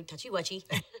too touchy-wutchy.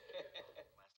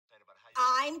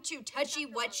 I'm too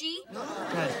touchy-wutchy?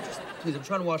 Guys, please, I'm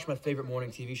trying to watch my favorite morning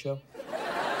TV show.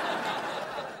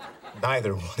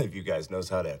 Neither one of you guys knows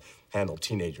how to handle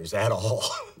teenagers at all.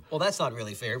 Well, that's not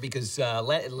really fair because the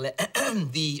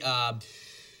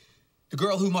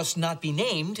girl who must not be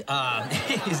named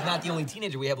is not the only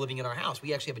teenager we have living in our house.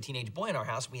 We actually have a teenage boy in our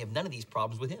house. We have none of these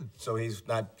problems with him. So he's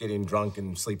not getting drunk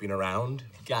and sleeping around?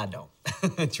 God, no.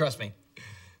 Trust me.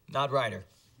 Not Ryder.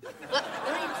 No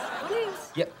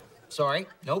names. Yep. Sorry.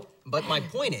 Nope. But my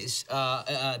point is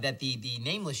that the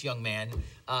nameless young man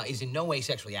is in no way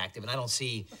sexually active, and I don't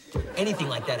see anything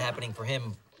like that happening for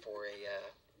him for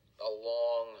a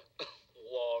long,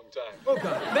 long time. Oh,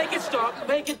 God. Make it stop.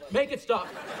 Make it stop.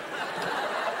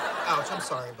 Ouch, I'm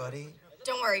sorry, buddy.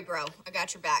 Don't worry, bro. I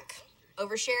got your back.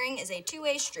 Oversharing is a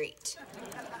 2-way street.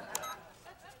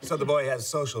 So the boy has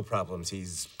social problems.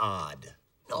 He's odd.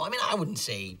 No, I mean, I wouldn't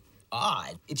say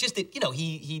odd. It's just that,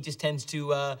 he just tends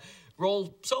to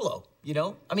roll solo,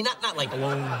 I mean, not like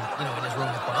alone, in his room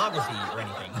with pornography or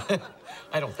anything.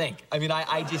 I don't think. I mean,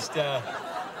 I just,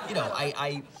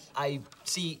 I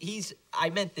see, I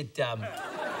meant that,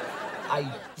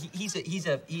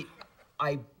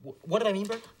 what did I mean,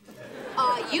 Bert?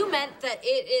 You meant that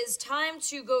it is time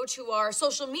to go to our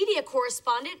social media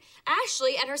correspondent,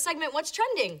 Ashley, and her segment, What's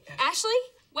Trending? Ashley?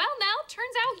 Well, Mel,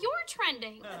 turns out you're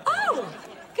trending. Oh,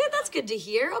 good. That's good to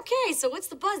hear. Okay, so what's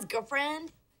the buzz,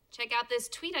 girlfriend? Check out this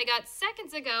tweet I got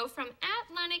seconds ago from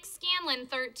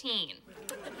 @LennoxScanlon13.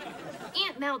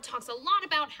 Aunt Mel talks a lot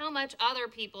about how much other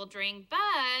people drink,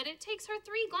 but it takes her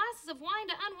 3 glasses of wine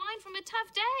to unwind from a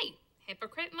tough day.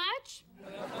 Hypocrite much?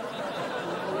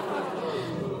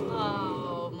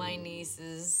 Oh, my niece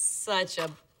is such a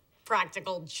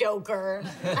practical joker.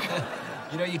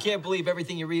 You can't believe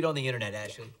everything you read on the internet,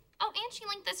 Ashley. Oh, and she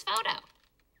linked this photo.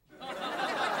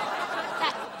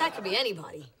 That could be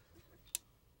anybody.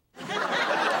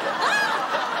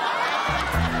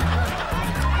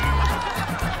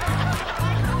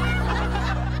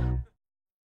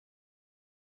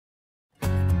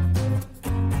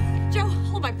 Joe,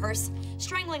 hold my purse.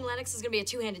 Strangling Lennox is gonna be a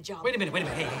 2-handed job. Wait a minute.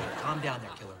 Hey, calm down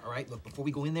there, killer, all right? Look, before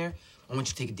we go in there, I want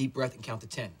you to take a deep breath and count to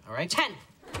 10, all right? 10.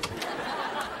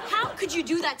 How could you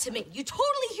do that to me? You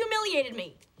totally humiliated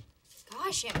me.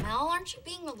 Gosh, Aunt Mel, aren't you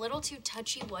being a little too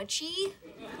touchy-wutchy?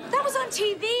 That was on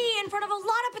TV in front of a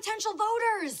lot of potential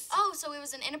voters. Oh, so it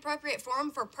was an inappropriate forum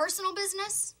for personal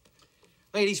business?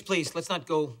 Ladies, please, let's not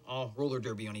go all roller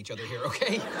derby on each other here,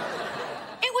 okay?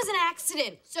 It was an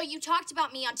accident. So you talked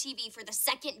about me on TV for the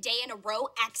 2nd day in a row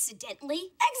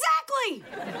accidentally? Exactly!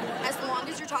 As long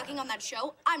as you're talking on that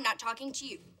show, I'm not talking to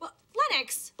you. Well,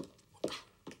 Lennox,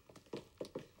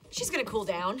 she's gonna cool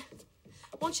down,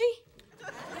 won't she?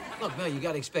 Look, Mel, you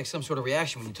gotta expect some sort of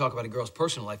reaction when you talk about a girl's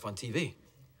personal life on TV.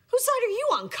 Whose side are you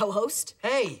on, co-host?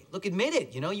 Hey, look, admit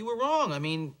it. You were wrong. I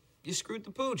mean, you screwed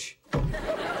the pooch.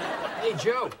 Hey,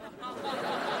 Joe.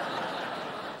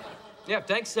 Yeah,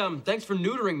 thanks for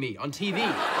neutering me on TV.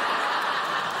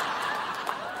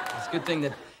 It's a good thing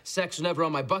that sex was never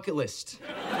on my bucket list.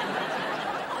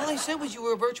 All I said was you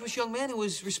were a virtuous young man who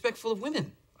was respectful of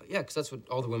women. Yeah, because that's what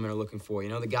all the women are looking for,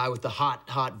 the guy with the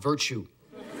hot virtue.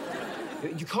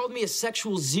 You called me a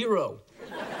sexual zero.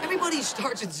 Everybody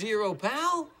starts at 0,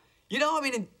 pal.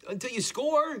 Until you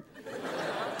score.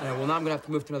 Yeah, well, now I'm gonna have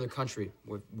to move to another country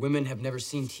where women have never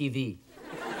seen TV.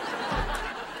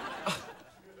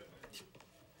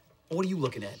 What are you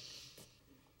looking at?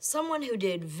 Someone who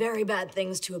did very bad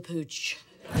things to a pooch.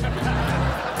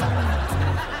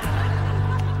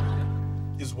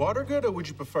 Is water good, or would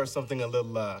you prefer something a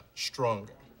little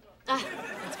stronger?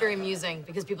 It's very amusing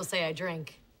because people say I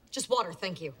drink. Just water,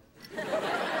 thank you.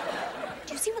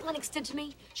 Do you see what Lennox did to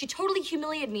me? She totally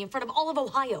humiliated me in front of all of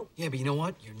Ohio. Yeah, but you know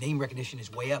what? Your name recognition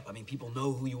is way up. I mean, people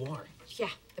know who you are. Yeah,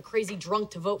 the crazy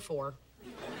drunk to vote for.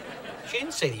 She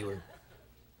didn't say that you were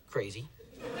crazy.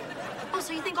 Oh,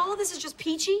 so you think all of this is just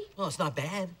peachy? Well, it's not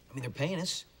bad. I mean, they're paying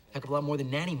us a heck of a lot more than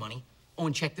nanny money. Oh,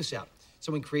 and check this out.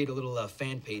 Someone created a little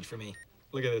fan page for me.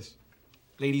 Look at this.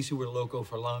 Ladies who were loco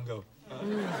for longo.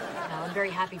 Well, I'm very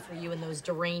happy for you and those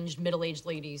deranged middle-aged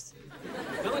ladies.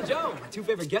 Mel and Joe, my 2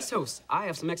 favorite guest hosts. I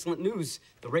have some excellent news.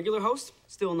 The regular host,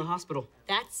 still in the hospital.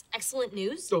 That's excellent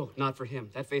news? Oh, not for him.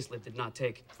 That facelift did not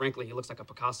take. Frankly, he looks like a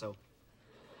Picasso.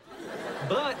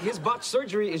 But his botched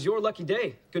surgery is your lucky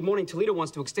day. Good Morning Toledo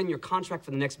wants to extend your contract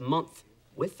for the next month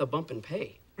with a bump in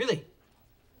pay. Really?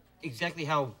 Exactly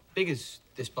how big is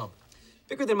this bump?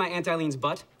 Bigger than my Aunt Eileen's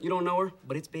butt. You don't know her,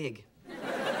 but it's big.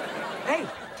 Hey,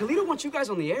 Toledo wants you guys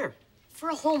on the air. For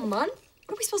a whole month?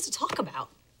 What are we supposed to talk about?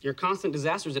 Your constant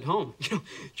disasters at home.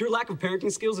 Your lack of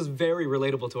parenting skills is very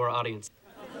relatable to our audience.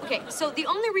 Okay, so the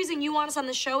only reason you want us on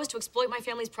the show is to exploit my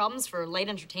family's problems for light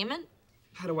entertainment?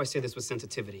 How do I say this with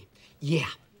sensitivity? Yeah.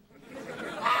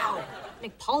 Wow,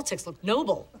 make politics look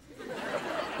noble.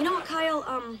 You know what, Kyle?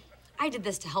 I did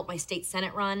this to help my state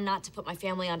senate run, not to put my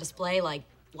family on display like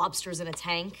lobsters in a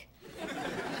tank.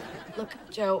 Look,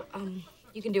 Joe,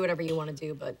 you can do whatever you want to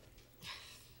do, but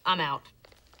I'm out.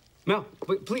 Mel,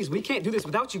 please, we can't do this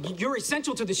without you. You're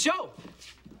essential to the show.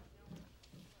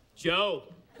 Joe,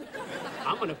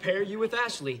 I'm gonna pair you with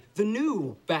Ashley, the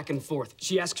new back and forth.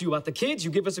 She asks you about the kids,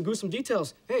 you give us the gruesome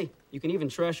details. Hey, you can even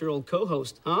trash your old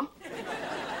co-host, huh?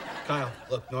 Kyle,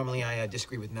 look, normally I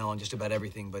disagree with Mel on just about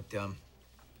everything, but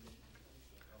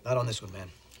not on this one, man.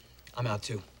 I'm out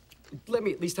too. Let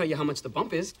me at least tell you how much the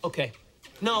bump is. Okay.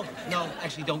 No,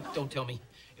 actually, don't tell me.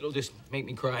 It'll just make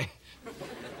me cry.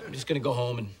 I'm just gonna go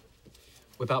home and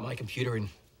whip out my computer and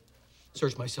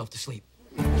search myself to sleep.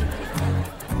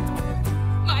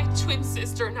 My twin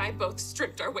sister and I both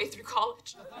stripped our way through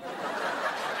college.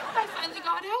 I finally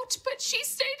got out, but she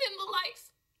stayed in the life.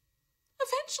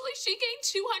 Eventually, she gained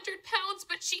 200 pounds,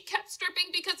 but she kept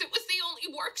stripping because it was the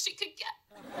only work she could get.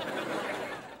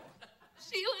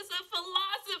 She was a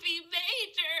philosophy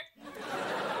major.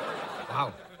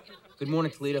 Wow. Good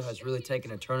Morning Toledo has really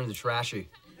taken a turn into trashy.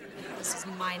 This is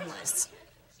mindless.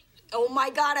 Oh my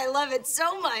God, I love it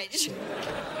so much.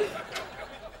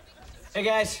 Hey,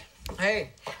 guys.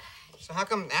 Hey. So how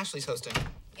come Ashley's hosting?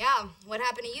 Yeah, what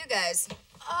happened to you guys?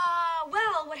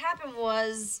 Well, what happened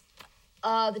was,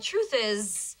 the truth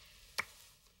is,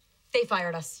 they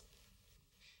fired us.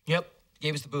 Yep,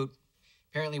 gave us the boot.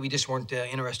 Apparently, we just weren't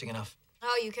interesting enough.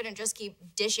 Oh, you couldn't just keep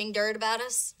dishing dirt about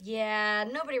us? Yeah,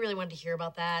 nobody really wanted to hear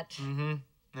about that. Mm-hmm.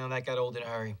 No, that got old in a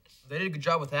hurry. They did a good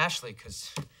job with Ashley,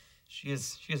 because she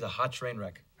is a hot train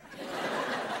wreck.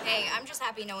 Hey, I'm just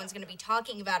happy no one's gonna be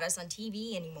talking about us on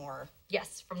TV anymore.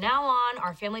 Yes, from now on,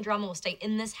 our family drama will stay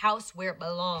in this house where it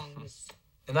belongs.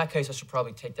 In that case, I should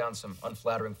probably take down some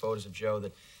unflattering photos of Joe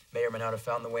that may or may not have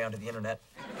found their way onto the internet.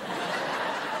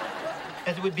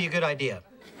 That would be a good idea.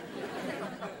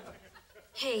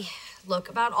 Hey, look,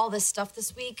 about all this stuff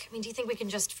this week, I mean, do you think we can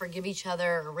just forgive each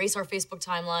other, erase our Facebook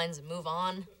timelines, and move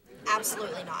on?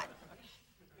 Absolutely not.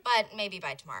 But maybe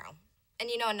by tomorrow. And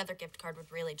you know, another gift card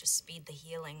would really just speed the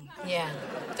healing. Yeah,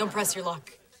 don't press your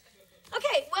luck.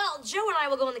 Okay, well, Joe and I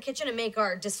will go in the kitchen and make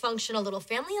our dysfunctional little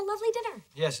family a lovely dinner.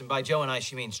 Yes, and by Joe and I,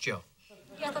 she means Joe.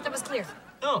 Yeah, I thought that was clear.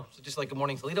 Oh, so just like Good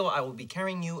Morning Toledo, I will be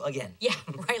carrying you again. Yeah,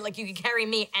 right, like you could carry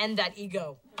me and that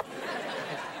ego.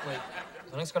 Wait,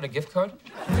 Lennox got a gift card?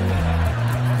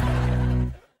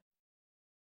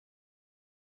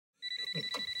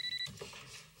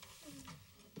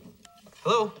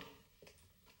 Hello?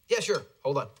 Yeah, sure.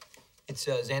 Hold on. It's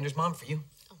Xander's mom for you.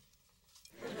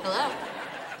 Hello?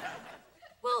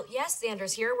 Well, yes,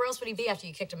 Xander's here. Where else would he be after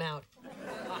you kicked him out?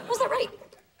 Was that right?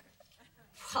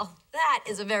 Well, that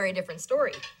is a very different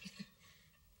story.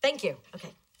 Thank you. Okay.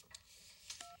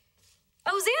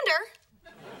 Oh,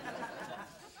 Xander!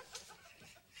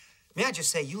 May I just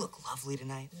say, you look lovely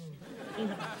tonight.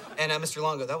 And Mr.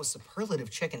 Longo, that was superlative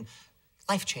chicken.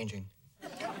 Life-changing.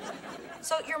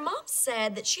 So your mom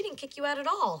said that she didn't kick you out at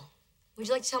all. Would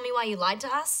you like to tell me why you lied to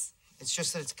us? It's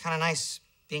just that it's kind of nice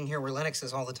being here where Lennox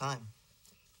is all the time.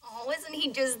 Oh, isn't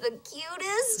he just the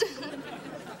cutest?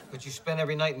 But you spend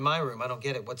every night in my room. I don't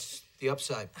get it. What's the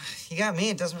upside? You got me.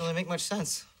 It doesn't really make much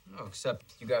sense. Oh,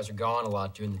 except you guys are gone a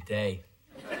lot during the day.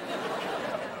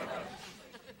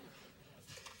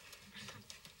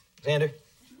 Xander?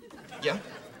 Yeah?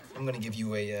 I'm gonna give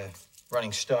you a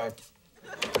running start.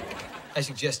 I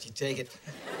suggest you take it.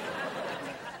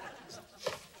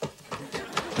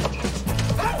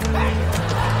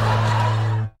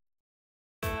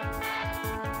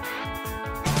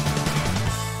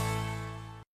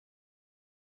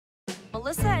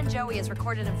 Melissa and Joey is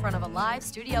recorded in front of a live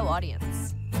studio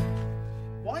audience.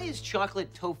 Why is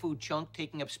chocolate tofu chunk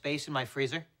taking up space in my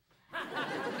freezer?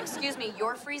 Excuse me,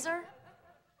 your freezer?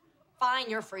 Fine,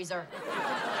 your freezer.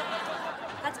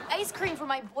 That's ice cream for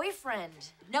my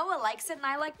boyfriend. Noah likes it and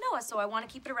I like Noah, so I want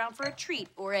to keep it around for a treat,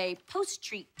 or a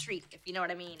post-treat treat, if you know what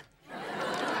I mean.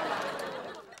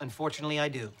 Unfortunately, I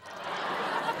do.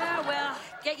 Yeah, well,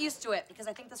 get used to it, because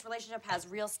I think this relationship has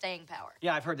real staying power.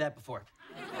 Yeah, I've heard that before.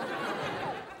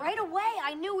 Right away,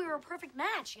 I knew we were a perfect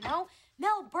match, you know?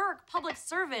 Mel Burke, public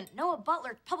servant. Noah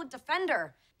Butler, public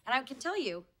defender. And I can tell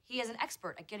you, he is an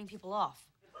expert at getting people off.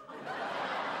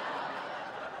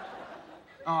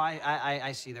 Oh,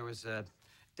 I see. There was a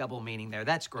double meaning there.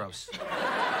 That's gross.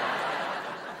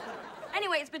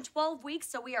 Anyway, it's been 12 weeks,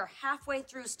 so we are halfway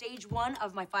through stage 1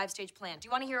 of my 5-stage plan. Do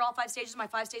you want to hear all 5 stages of my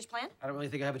 5-stage plan? I don't really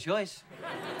think I have a choice.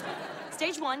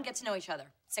 Stage 1, get to know each other.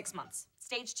 6 months.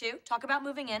 Stage 2, talk about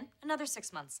moving in. Another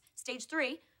 6 months. Stage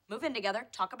 3, move in together,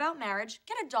 talk about marriage,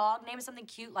 get a dog, name it something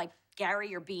cute like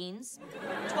Gary or Beans.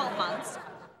 12 months.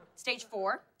 Stage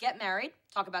 4, get married,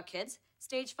 talk about kids.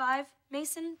 Stage 5,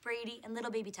 Mason, Brady, and little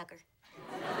baby Tucker.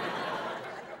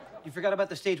 You forgot about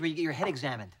the stage where you get your head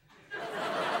examined.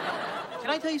 Can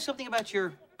I tell you something about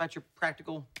your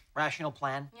practical, rational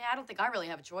plan? Yeah, I don't think I really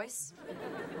have a choice.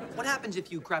 What happens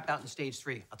if you crap out in stage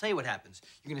 3? I'll tell you what happens.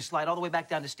 You're gonna slide all the way back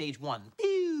down to stage 1.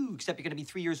 Pew! Except you're gonna be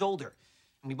 3 years older.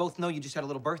 And we both know you just had a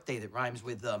little birthday that rhymes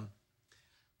with,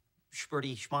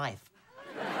 Schmurdy Schmythe.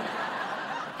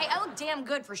 Hey, I look damn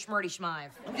good for Schmurdy Schmive.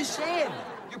 I'm just saying,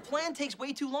 your plan takes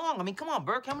way too long. I mean, come on,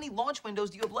 Burke, how many launch windows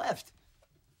do you have left?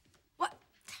 What?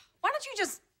 Why don't you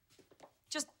just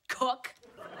cook?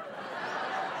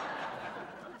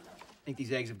 I think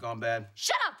these eggs have gone bad.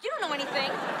 Shut up! You don't know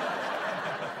anything.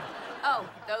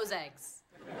 Those eggs.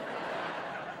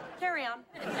 Carry on.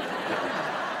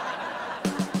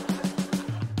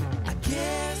 I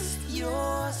guess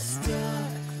you're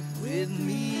stuck with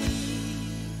me.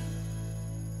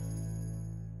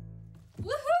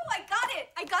 Woohoo! I got it!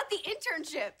 I got the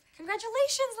internship.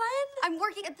 Congratulations, Len. I'm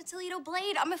working at the Toledo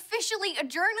Blade. I'm officially a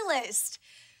journalist.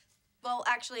 Well,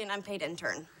 actually, an unpaid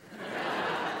intern.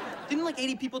 Didn't like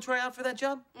 80 people try out for that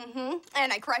job? Mm-hmm.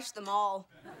 And I crushed them all.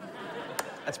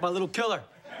 That's my little killer.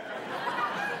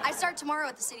 I start tomorrow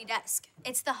at the city desk.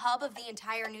 It's the hub of the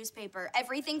entire newspaper.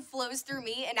 Everything flows through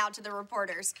me and out to the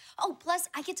reporters. Oh, plus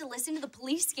I get to listen to the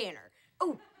police scanner.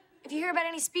 Oh, if you hear about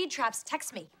any speed traps,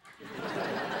 text me.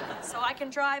 So I can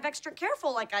drive extra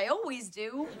careful like I always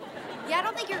do. Yeah, I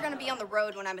don't think you're gonna be on the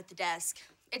road when I'm at the desk.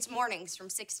 It's mornings from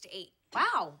 6 to 8.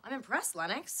 Wow, I'm impressed,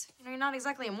 Lennox. You know, you're not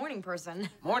exactly a morning person.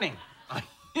 Morning.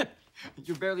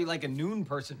 You're barely like a noon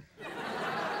person.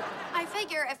 I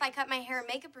figure if I cut my hair and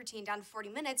makeup routine down to 40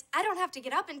 minutes, I don't have to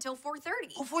get up until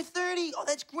 4:30. Oh, 4:30? Oh,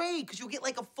 that's great, because you'll get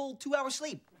like a full 2-hour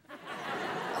sleep.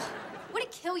 Would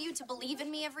it kill you to believe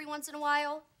in me every once in a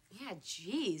while? Yeah,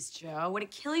 geez, Joe. Would it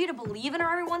kill you to believe in her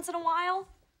every once in a while?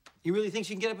 You really think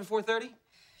she can get up at 4:30?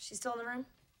 She's still in the room?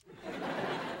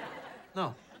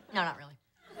 No. No, not really.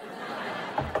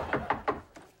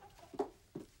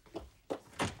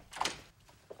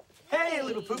 Hey,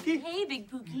 little Pookie. Hey,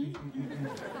 big Pookie.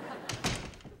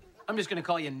 I'm just gonna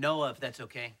call you Noah, if that's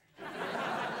okay.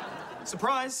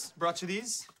 Surprise! Brought you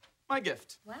these. My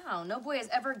gift. Wow, no boy has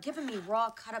ever given me raw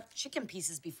cut-up chicken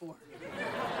pieces before.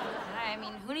 I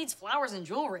mean, who needs flowers and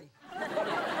jewelry?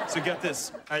 So get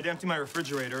this. I had to empty my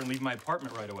refrigerator and leave my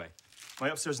apartment right away. My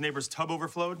upstairs neighbor's tub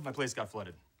overflowed. My place got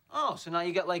flooded. Oh, so now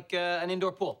you got like an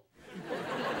indoor pool.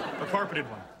 A carpeted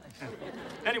one. Yeah.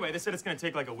 Anyway, they said it's gonna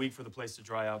take like a week for the place to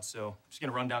dry out, so I'm just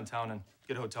gonna run downtown and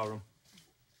get a hotel room.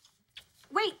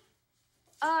 Wait,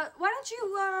 why don't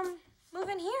you, move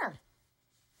in here?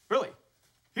 Really?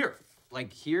 Here?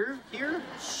 Like here? Here?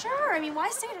 Sure, I mean, why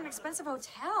stay at an expensive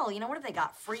hotel? You know, what have they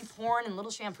got, free porn and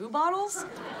little shampoo bottles?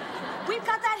 We've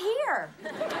got that here.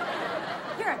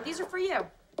 Here, these are for you.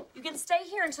 You can stay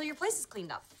here until your place is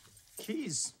cleaned up.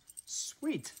 Keys.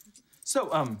 Sweet. So,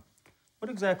 what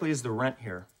exactly is the rent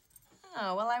here?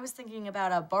 Oh, well, I was thinking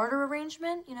about a barter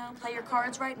arrangement. You know, play your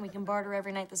cards right and we can barter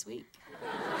every night this week.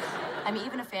 I'm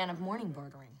even a fan of morning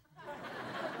bartering.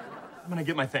 I'm gonna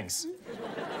get my things.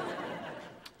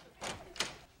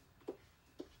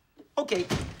 Okay,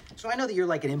 so I know that you're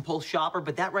like an impulse shopper,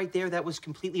 but that right there, that was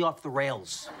completely off the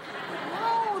rails.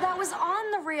 No, that was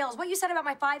on the rails. What you said about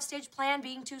my 5-stage plan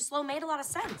being too slow made a lot of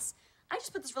sense. I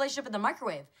just put this relationship in the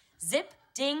microwave. Zip,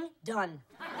 ding, done.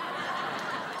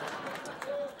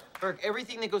 Burke,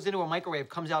 everything that goes into a microwave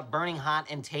comes out burning hot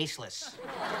and tasteless.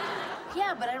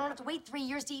 Yeah, but I don't have to wait 3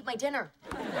 years to eat my dinner.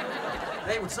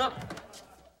 Hey, what's up?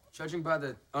 Judging by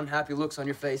the unhappy looks on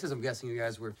your faces, I'm guessing you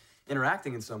guys were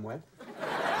interacting in some way.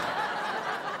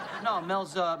 No,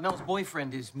 Mel's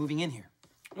boyfriend is moving in here.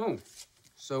 Oh,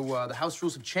 so the house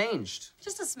rules have changed.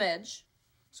 Just a smidge.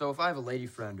 So if I have a lady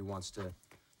friend who wants to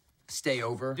stay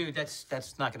over... Dude,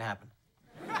 that's not gonna happen.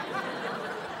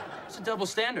 It's a double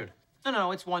standard.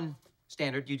 No, it's one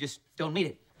standard. You just don't meet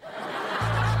it.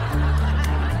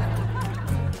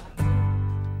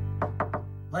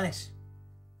 Lennox.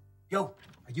 Yo,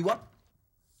 are you up?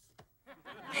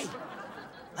 Hey,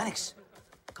 Lennox.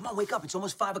 Come on, wake up. It's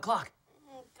almost 5 o'clock.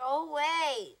 Go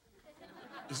away.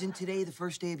 Isn't today the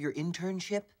first day of your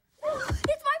internship?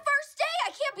 It's my first day. I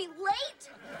can't be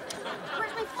late.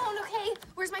 Where's my phone, okay?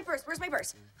 Where's my purse? Where's my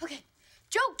purse? Okay.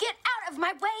 Joe, get out of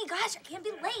my way. Gosh, I can't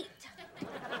be late.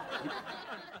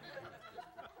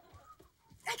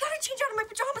 I gotta change out of my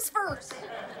pajamas first.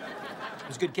 It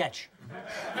was a good catch.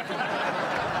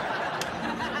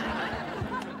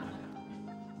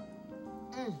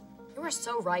 You are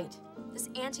so right. This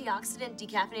antioxidant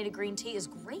decaffeinated green tea is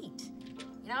great.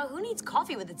 You know, who needs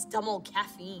coffee with its dumb old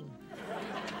caffeine?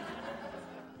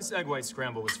 This egg white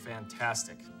scramble was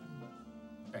fantastic.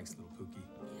 Thanks, little Pookie.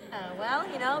 Well,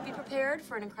 you know, be prepared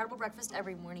for an incredible breakfast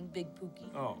every morning, Big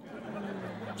Pookie. Oh.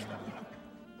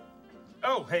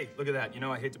 Oh, hey, look at that. You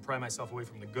know, I hate to pry myself away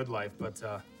from the good life, but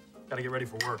gotta get ready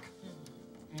for work.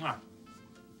 Mwah.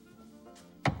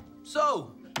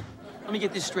 So, let me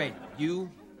get this straight. You,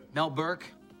 Mel Burke,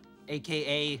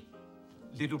 AKA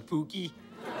Little Pookie.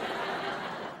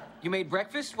 You made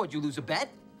breakfast? What'd you lose a bet?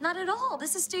 Not at all.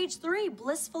 This is stage 3,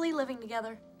 blissfully living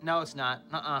together. No, it's not.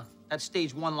 That's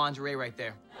stage 1 lingerie right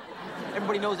there.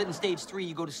 Everybody knows that in stage 3,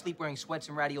 you go to sleep wearing sweats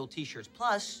and ratty old t-shirts.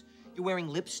 Plus, you're wearing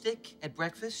lipstick at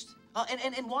breakfast.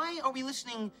 And why are we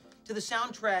listening to the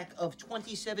soundtrack of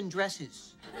 27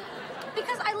 Dresses?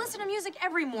 Because I listen to music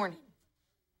every morning.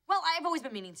 Well, I've always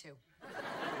been meaning to.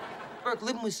 Burke,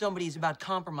 living with somebody is about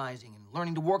compromising and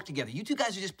learning to work together. You two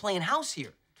guys are just playing house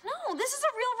here. No, this is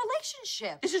a real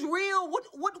relationship. This is real?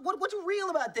 What's real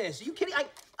about this? Are you kidding?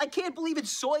 I can't believe it's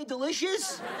soy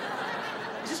delicious.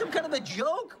 Is this some kind of a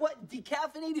joke? What,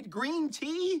 decaffeinated green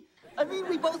tea? I mean,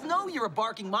 we both know you're a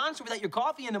barking monster without your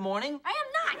coffee in the morning. I am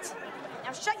not.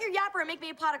 Now shut your yapper and make me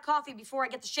a pot of coffee before I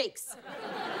get the shakes.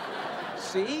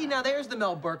 See? Now there's the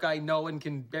Mel Burke I know and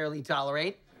can barely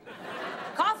tolerate.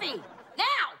 Coffee,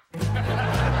 now!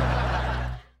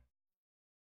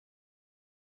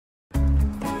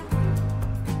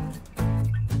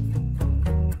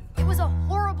 It was a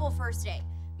horrible first day.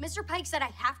 Mr. Pike said I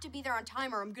have to be there on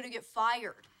time or I'm gonna get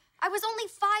fired. I was only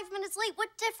 5 minutes late. What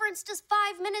difference does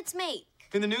 5 minutes make?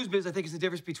 In the news biz, I think it's the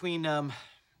difference between the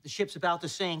ship's about to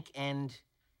sink and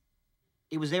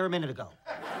it was there a minute ago.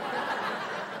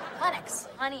 Lennox,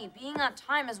 honey, being on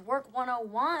time is work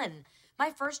 101. My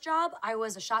first job, I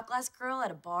was a shot glass girl at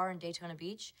a bar in Daytona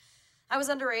Beach. I was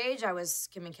underage, I was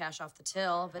skimming cash off the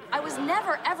till, but I was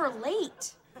never, ever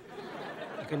late.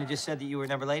 You couldn't have just said that you were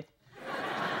never late?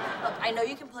 Look, I know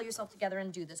you can pull yourself together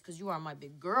and do this because you are my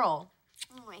big girl.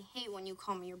 Oh, I hate when you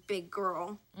call me your big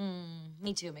girl.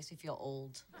 Me too, it makes me feel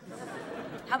old.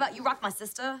 How about you rock my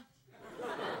sister?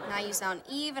 Now you sound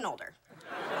even older.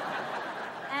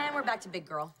 And we're back to big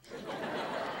girl.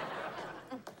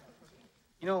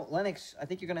 You know, Lennox, I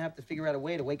think you're gonna have to figure out a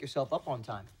way to wake yourself up on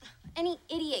time. Any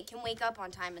idiot can wake up on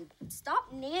time and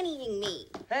stop nannying me.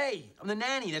 Hey, I'm the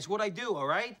nanny. That's what I do, all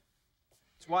right?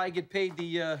 That's why I get paid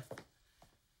the,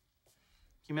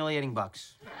 humiliating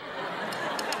bucks.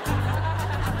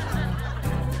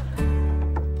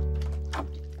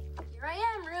 Here I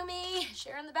am, roomie,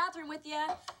 sharing the bathroom with you.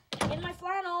 In my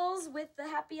flannels with the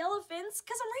happy elephants,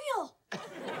 because I'm real.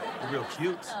 Real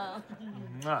cute. Oh.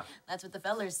 Mwah. That's what the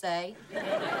fellers say.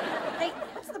 Hey,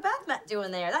 what's the bath mat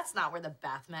doing there? That's not where the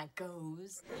bath mat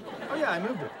goes. Oh, yeah, I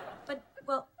moved it.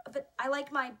 But I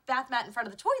like my bath mat in front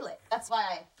of the toilet. That's why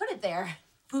I put it there.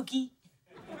 Pookie.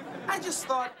 I just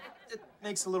thought it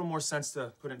makes a little more sense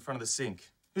to put it in front of the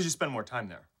sink. Because you spend more time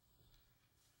there.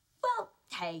 Well,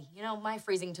 hey, you know, my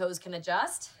freezing toes can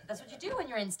adjust. That's what you do when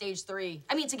you're in stage 3.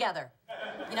 I mean, together.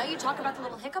 You know, you talk about the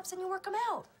little hiccups and you work them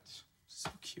out. So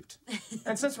cute.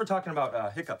 And since we're talking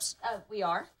about hiccups. We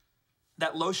are.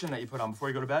 That lotion that you put on before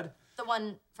you go to bed? The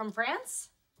one from France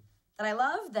that I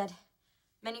love, that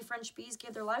many French bees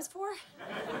gave their lives for.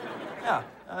 Yeah,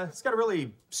 it's got a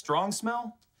really strong smell.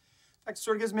 In fact, it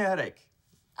sort of gives me a headache.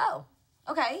 Oh,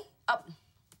 okay.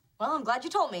 Well, I'm glad you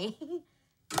told me.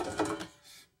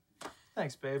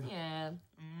 Thanks, babe. Yeah.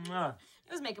 Mwah.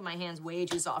 It was making my hands way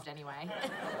too soft anyway.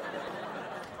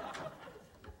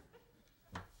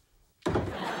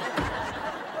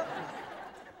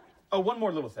 Oh, one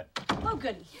more little thing. Oh,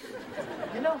 goody.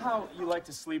 You know how you like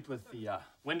to sleep with the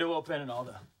window open and all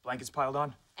the blankets piled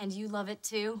on? And you love it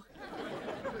too?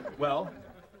 Well,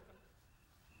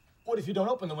 what if you don't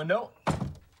open the window?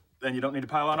 Then you don't need to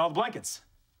pile on all the blankets.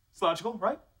 It's logical,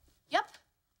 right? Yep.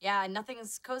 Yeah,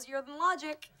 nothing's cozier than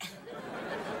logic.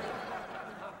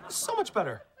 So much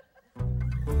better.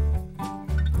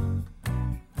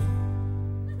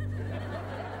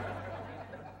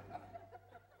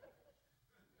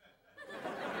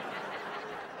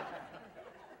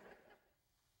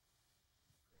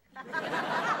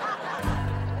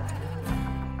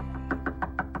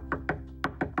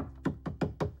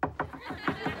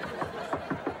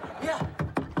 Yeah,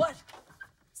 what?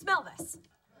 Smell this.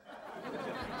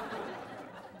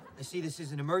 I see this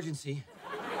is an emergency.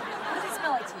 What does it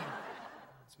smell like to you?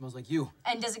 It smells like you.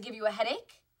 And does it give you a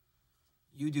headache?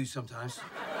 You do sometimes.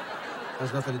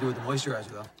 Has nothing to do with the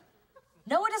moisturizer, though.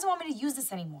 Noah doesn't want me to use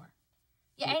this anymore.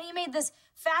 Yeah, and he made this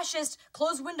fascist,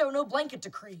 closed window, no blanket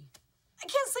decree. I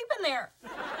can't sleep in there.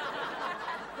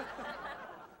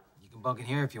 You can bunk in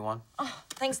here if you want. Oh,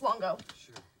 thanks, Longo.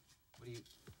 Sure. What do you...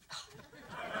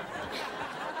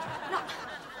 No,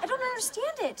 I don't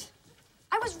understand it.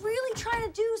 I was really trying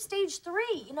to do stage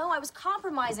 3. You know, I was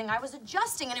compromising, I was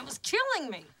adjusting, and it was killing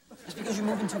me. That's because you're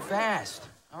moving too fast.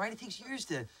 All right? It takes years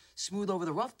to smooth over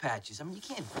the rough patches. I mean, you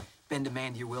can't bend a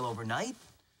man to your will overnight.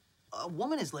 A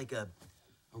woman is like a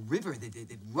river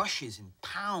that rushes and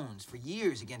pounds for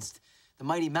years against the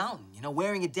mighty mountain, you know,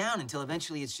 wearing it down until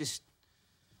eventually it's just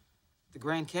the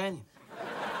Grand Canyon.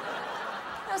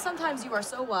 You know, sometimes you are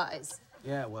so wise.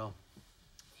 Yeah, well,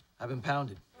 I've been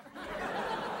pounded.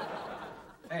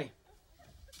 Hey.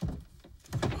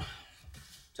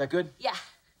 Is that good? Yeah.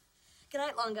 Good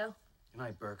night, Longo. Good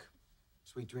night, Burke.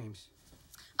 Sweet dreams.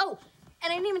 Oh,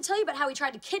 and I didn't even tell you about how he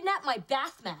tried to kidnap my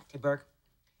bath mat. Hey, Burke,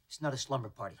 it's not a slumber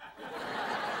party.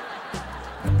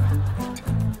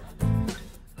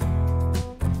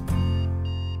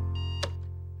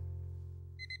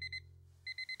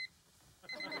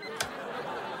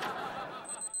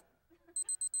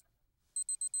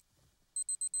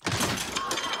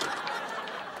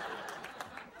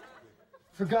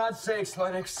 For God's sakes,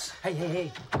 Lennox.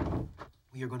 Hey.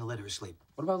 We are going to let her sleep.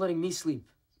 What about letting me sleep?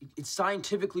 It's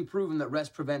scientifically proven that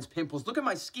rest prevents pimples. Look at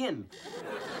my skin.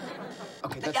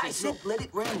 Okay, that's it. I said let it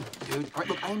rain, dude. All right,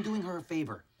 look, I am doing her a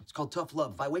favor. It's called tough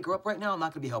love. If I wake her up right now, I'm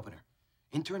not going to be helping her.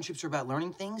 Internships are about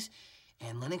learning things,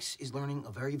 and Lennox is learning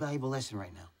a very valuable lesson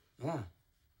right now. Yeah,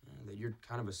 that you're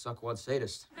kind of a suckwad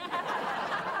sadist.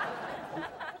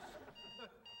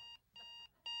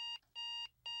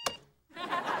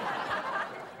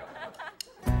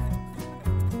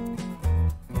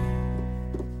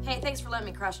 Hey, thanks for letting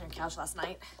me crash on your couch last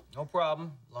night. No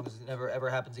problem, as long as it never, ever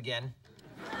happens again.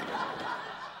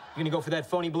 You gonna go for that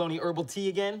phony baloney herbal tea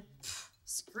again?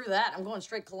 Screw that. I'm going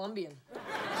straight Colombian.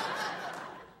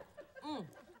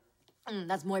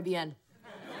 That's muy bien.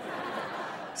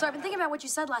 So I've been thinking about what you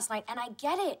said last night, and I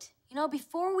get it. You know,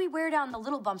 before we wear down the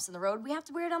little bumps in the road, we have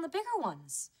to wear down the bigger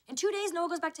ones. In 2 days, Noah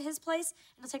goes back to his place,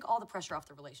 and it'll take all the pressure off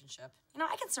the relationship. You know,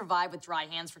 I can survive with dry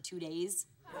hands for 2 days.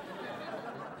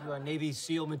 You are Navy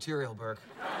SEAL material, Burke.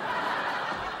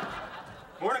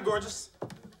 Morning, gorgeous.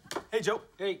 Hey, Joe.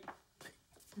 Hey.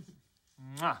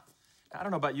 Mwah. I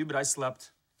don't know about you, but I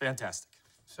slept fantastic.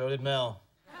 So did Mel.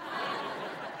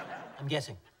 I'm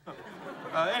guessing.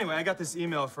 Anyway, I got this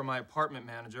email from my apartment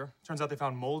manager. Turns out they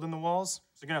found mold in the walls,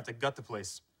 so they're gonna have to gut the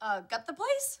place. Gut the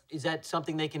place? Is that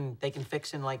something they can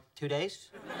fix in like 2 days?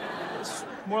 It's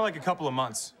more like a couple of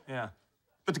months, yeah.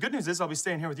 But the good news is I'll be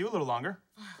staying here with you a little longer.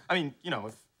 I mean, you know,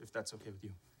 if that's okay with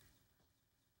you.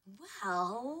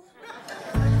 Well...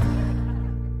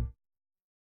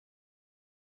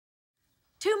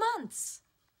 2 months.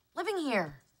 Living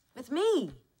here. With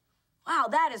me. Wow,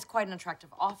 that is quite an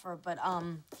attractive offer, but,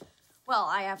 well,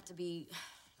 I have to be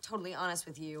totally honest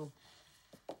with you.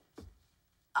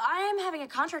 I'm having a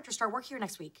contractor start work here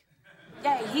next week.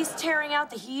 Yeah, he's tearing out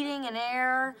the heating and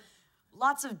air.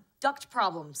 Lots of duct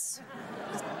problems.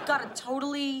 He's gotta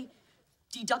totally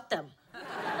deduct them.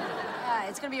 Yeah,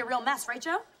 it's gonna be a real mess, right,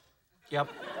 Joe? Yep.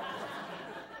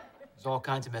 There's all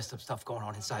kinds of messed up stuff going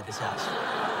on inside this house.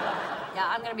 Yeah,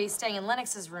 I'm gonna be staying in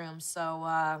Lennox's room, so,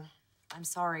 I'm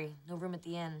sorry. No room at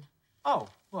the inn. Oh,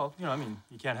 well, you know, I mean,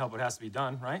 you can't help what has to be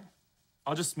done, right?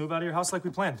 I'll just move out of your house like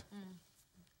we planned.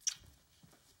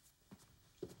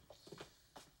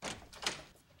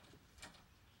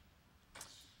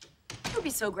 It would be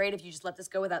so great if you just let this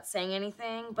go without saying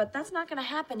anything, but that's not gonna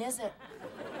happen, is it?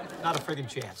 Not a friggin'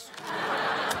 chance.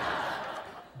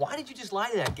 Why did you just lie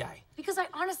to that guy? Because I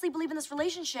honestly believe in this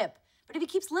relationship. But if he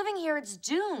keeps living here, it's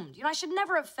doomed. You know, I should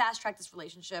never have fast-tracked this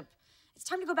relationship. It's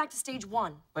time to go back to stage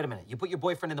 1. Wait a minute. You put your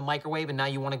boyfriend in the microwave and now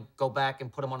you want to go back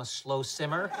and put him on a slow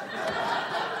simmer?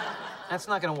 That's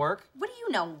not gonna work. What do you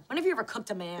know? When have you ever cooked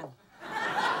a man?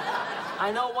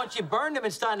 I know once you burned him,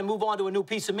 it's time to move on to a new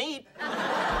piece of meat.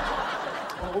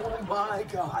 Oh my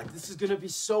God, this is gonna be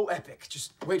so epic.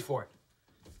 Just wait for it.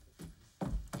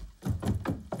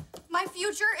 My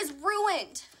future is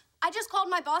ruined. I just called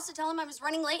my boss to tell him I was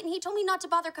running late, and he told me not to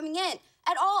bother coming in.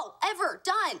 At all. Ever.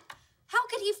 Done. How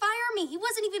could he fire me? He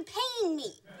wasn't even paying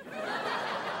me.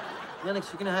 Lennox,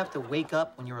 you're gonna have to wake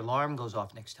up when your alarm goes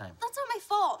off next time. That's not my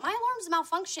fault. My alarms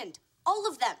malfunctioned. All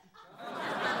of them.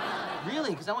 Really?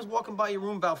 Because I was walking by your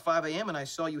room about 5 a.m. and I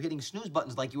saw you hitting snooze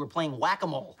buttons like you were playing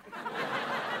whack-a-mole.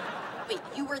 Wait,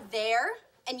 you were there,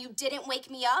 and you didn't wake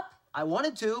me up? I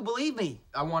wanted to, believe me.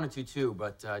 I wanted to too,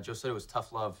 but Joe said it was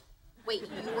tough love. Wait,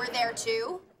 you were there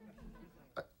too?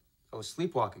 I was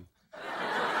sleepwalking.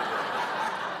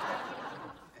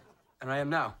 And I am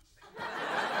now.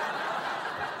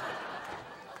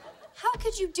 How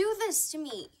could you do this to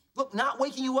me? Look, not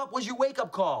waking you up was your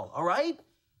wake-up call, all right?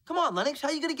 Come on, Lennox, how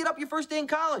are you gonna get up your first day in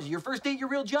college, your first day at your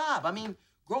real job? I mean,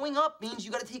 growing up means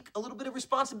you gotta take a little bit of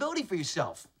responsibility for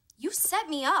yourself. You set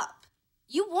me up.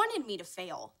 You wanted me to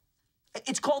fail.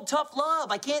 It's called tough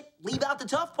love. I can't leave out the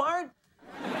tough part.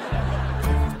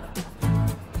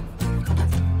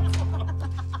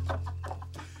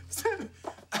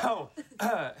 Oh,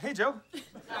 hey, Joe.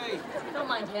 Hey. Don't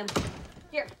mind him.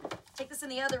 Here, take this in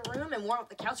the other room and warm up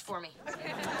the couch for me.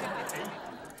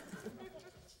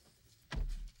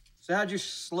 So how'd your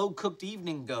slow-cooked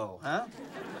evening go, huh?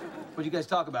 What'd you guys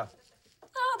talk about?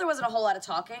 Oh, there wasn't a whole lot of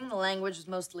talking. The language was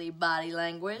mostly body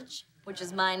language, which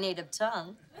is my native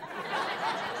tongue.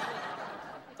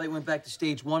 Thought you went back to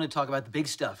stage 1 to talk about the big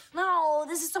stuff. No,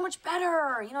 this is so much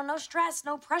better. You know, no stress,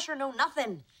 no pressure, no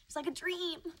nothing. It's like a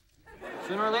dream.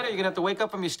 Sooner or later, you're gonna have to wake up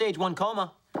from your stage 1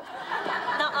 coma.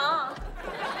 Nuh-uh.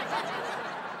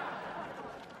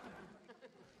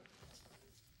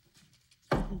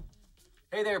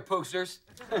 Hey there, pokesters.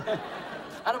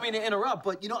 I don't mean to interrupt,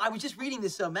 but, you know, I was just reading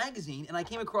this magazine, and I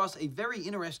came across a very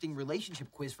interesting relationship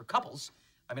quiz for couples.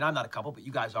 I mean, I'm not a couple, but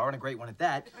you guys are, and a great one at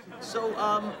that. So,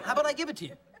 how about I give it to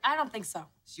you? I don't think so.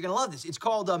 So you're gonna love this. It's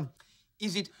called,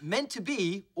 Is It Meant to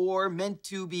Be or Meant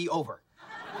to Be Over?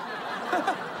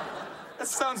 That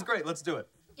sounds great. Let's do it.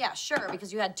 Yeah, sure,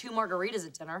 because you had 2 margaritas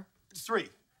at dinner. It's 3,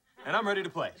 and I'm ready to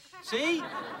play. See?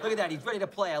 Look at that. He's ready to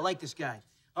play. I like this guy.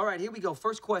 All right, here we go.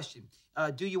 First question.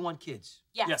 Do you want kids?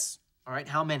 Yes. Yes. All right,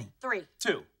 how many? 3.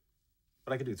 2.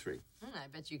 But I could do 3. I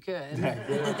bet you could.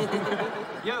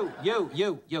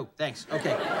 Yo. Thanks.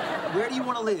 Okay. Where do you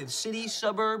want to live? City,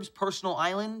 suburbs, personal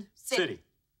island? City.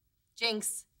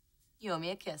 Jinx, you owe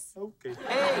me a kiss. Okay.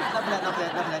 Hey, enough of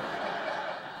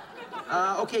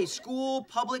that. Okay, school,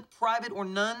 public, private, or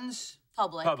nuns?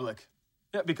 Public. Public.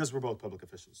 Yeah, because we're both public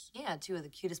officials. Yeah, 2 of the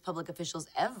cutest public officials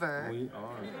ever. We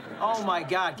are. Oh, my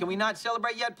God. Can we not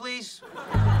celebrate yet, please?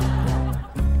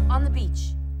 On the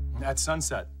beach. At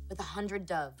sunset. With 100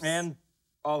 doves. And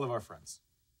all of our friends.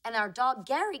 And our dog,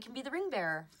 Gary, can be the ring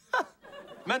bearer.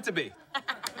 Meant to be.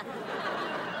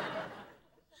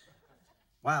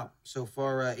 Wow, so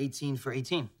far 18 for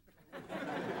 18.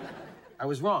 I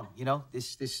was wrong, you know.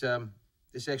 This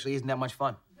actually isn't that much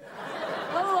fun.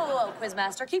 Whoa,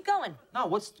 Quizmaster, keep going. No,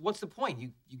 what's the point?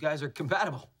 You guys are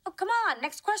compatible. Oh, come on,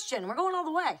 next question. We're going all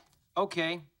the way.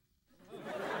 Okay.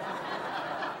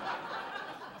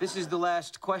 This is the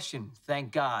last question,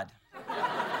 thank God.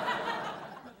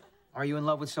 Are you in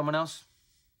love with someone else?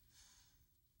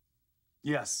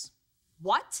 Yes.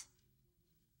 What?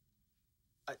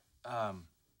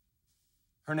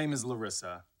 Her name is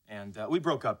Larissa, and we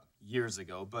broke up years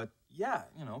ago, but yeah,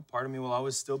 you know, part of me will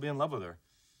always still be in love with her.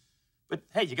 But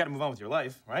hey, you gotta move on with your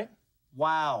life, right?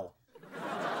 Wow.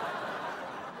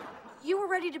 You were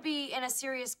ready to be in a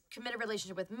serious, committed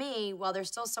relationship with me while there's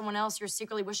still someone else you're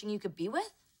secretly wishing you could be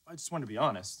with? I just wanted to be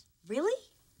honest. Really?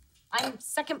 I'm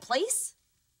second place?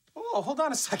 Oh, hold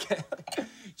on a second.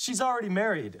 She's already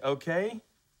married, okay?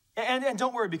 And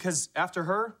don't worry, because after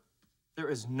her, there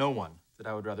is no one that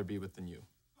I would rather be with than you.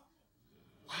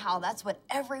 Wow, that's what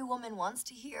every woman wants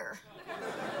to hear.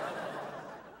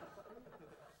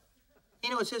 You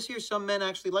know, it says here some men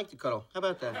actually like to cuddle. How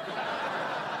about that?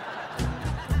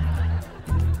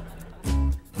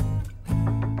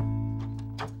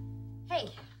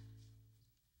 Hey.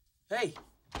 Hey.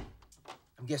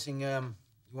 I'm guessing, you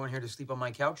weren't here to sleep on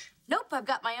my couch? Nope, I've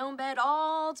got my own bed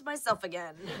all to myself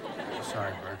again.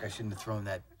 Sorry, Burke. I shouldn't have thrown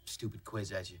that stupid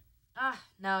quiz at you.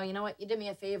 No, you know what? You did me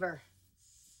a favor.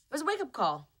 It was a wake-up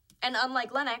call. And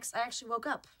unlike Lennox, I actually woke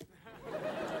up.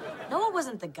 Noah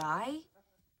wasn't the guy,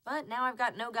 but now I've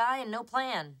got no guy and no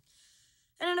plan.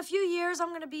 And in a few years,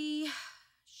 I'm gonna be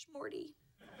schmorty.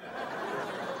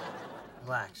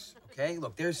 Relax, okay?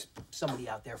 Look, there's somebody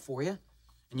out there for you.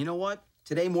 And you know what?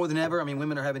 Today, more than ever, I mean,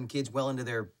 women are having kids well into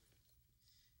their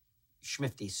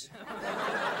schmifties.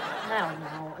 I don't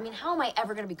know. I mean, how am I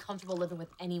ever gonna be comfortable living with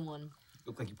anyone?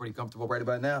 Look like you're pretty comfortable right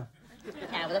about now.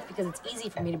 Yeah, but that's because it's easy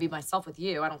for me to be myself with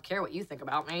you. I don't care what you think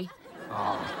about me. Oh,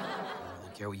 I don't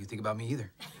really care what you think about me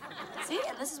either. See,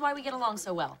 and this is why we get along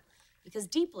so well. Because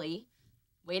deeply,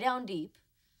 way down deep,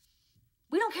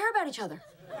 we don't care about each other.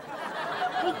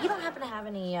 Hey, you don't happen to have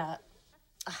any,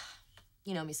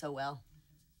 you know me so well.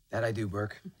 That I do,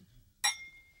 Burke.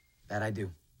 That I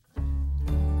do.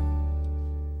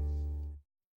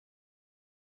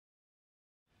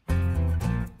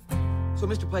 So,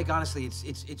 Mr. Pike, honestly,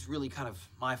 it's really kind of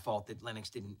my fault that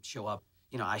Lennox didn't show up.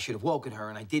 You know, I should have woken her,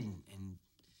 and I didn't. And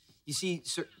you see,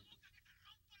 sir...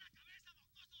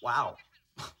 Wow.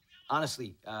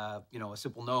 Honestly, you know, a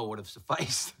simple no would have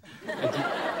sufficed.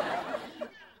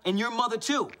 And your mother,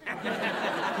 too.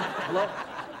 Hello?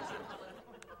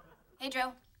 Hey,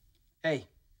 Joe. Hey,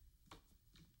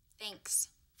 Thanks.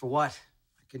 for what?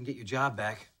 I couldn't get your job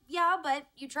back. Yeah, but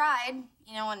you tried.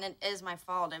 You know, and it is my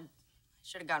fault. I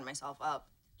should have gotten myself up.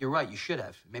 You're right, you should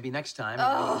have. Maybe next time.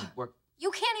 Ugh. It would work. You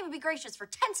can't even be gracious for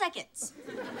 10 seconds.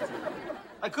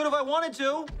 I could if I wanted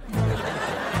to.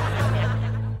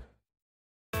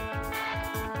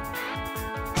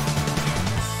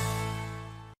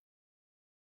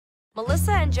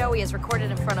 Melissa and Joey is recorded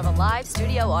in front of a live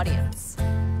studio audience.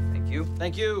 Thank you.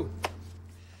 Thank you.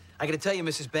 I gotta tell you,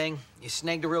 Mrs. Bang, you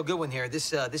snagged a real good one here. This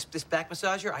back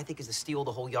massager, I think, is the steal of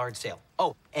the whole yard sale.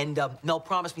 Oh, and Mel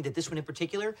promised me that this one in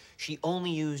particular, she only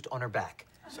used on her back.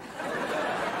 So.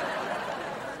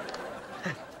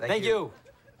 Thank you.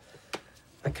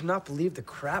 I cannot believe the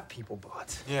crap people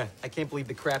bought. Yeah, I can't believe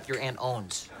the crap your aunt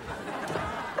owns.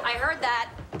 I heard that.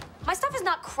 My stuff is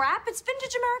not crap, it's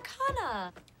vintage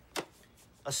Americana.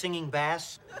 A singing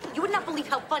bass? You would not believe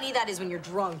how funny that is when you're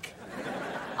drunk.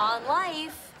 On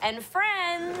life and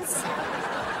friends.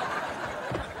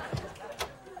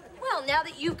 Well, Well, now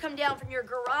that you've come down from your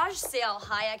garage sale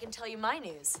high, I can tell you my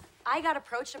news. I got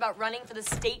approached about running for the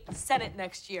state senate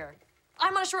next year.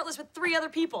 I'm on a short list with 3 other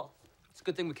people. It's a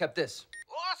good thing we kept this.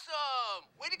 Awesome!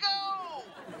 Way to go!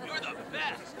 You're the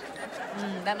best!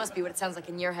 That must be what it sounds like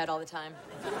in your head all the time.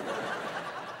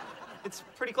 It's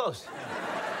pretty close.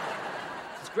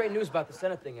 It's great news about the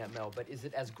Senate thing, Aunt Mel, but is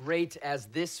it as great as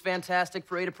this fantastic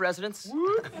parade of presidents?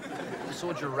 You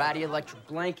sold your ratty electric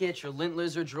blanket, your lint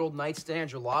lizard, your old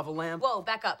nightstand, your lava lamp. Whoa,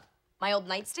 back up. My old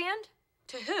nightstand?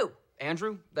 To who?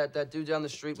 Andrew, that dude down the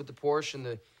street with the Porsche and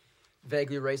the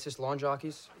vaguely racist lawn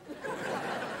jockeys.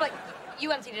 But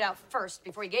you emptied it out first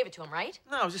before you gave it to him, right?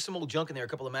 No, it was just some old junk in there, a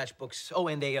couple of matchbooks. Oh,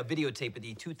 and a videotape of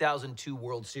the 2002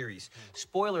 World Series.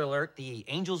 Spoiler alert, the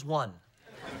Angels won.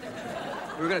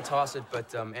 We were gonna toss it,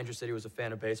 but Andrew said he was a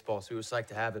fan of baseball, so he was psyched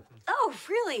to have it. Oh,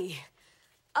 really?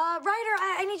 Ryder,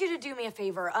 I need you to do me a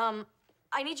favor.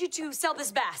 I need you to sell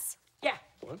this bass. Yeah.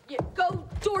 What? Yeah, go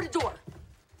door to door.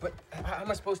 But how am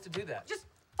I supposed to do that? Just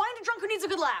find a drunk who needs a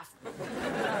good laugh.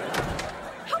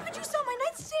 How could you sell my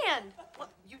nightstand? Well,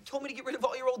 you told me to get rid of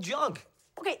all your old junk.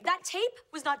 Okay, that tape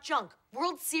was not junk.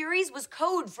 World Series was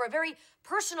code for a very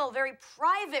personal, very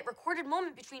private recorded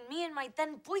moment between me and my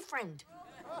then boyfriend.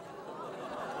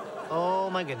 Oh,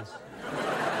 my goodness.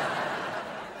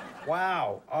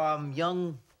 Wow.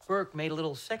 Young Burke made a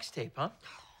little sex tape, huh?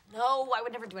 No, I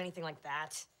would never do anything like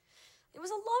that. It was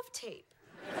a love tape.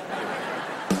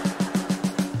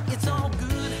 It's all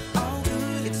good,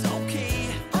 it's okay,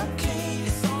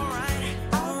 it's all right,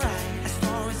 as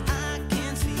far as I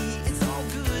can see, it's all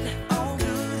good,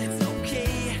 it's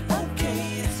okay,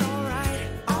 it's all right,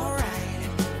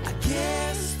 I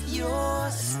guess you're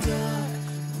stuck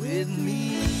with me.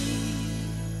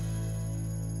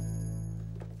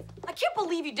 I can't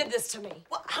believe you did this to me.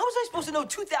 Well, how was I supposed to know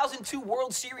 2002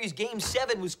 World Series Game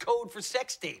 7 was code for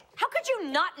sex tape? How could you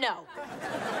not know?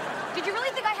 Did you really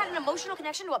think I had an emotional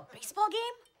connection to a baseball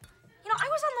game? You know, I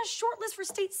was on the short list for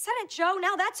state senate, Joe.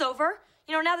 Now that's over.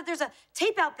 You know, now that there's a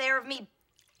tape out there of me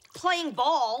playing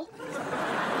ball.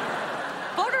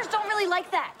 Voters don't really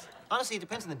like that. Honestly, it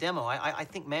depends on the demo. I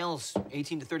think males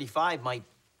 18 to 35 might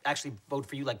actually vote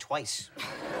for you like twice.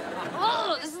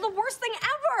 Oh, this is the worst thing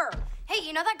ever. Hey,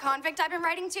 you know that convict I've been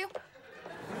writing to?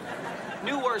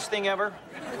 New worst thing ever.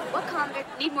 What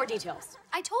convict? Need more details.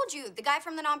 I told you, the guy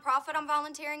from the nonprofit I'm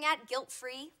volunteering at,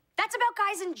 guilt-free. That's about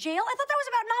guys in jail? I thought that was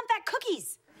about non-fat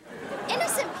cookies.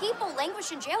 Innocent people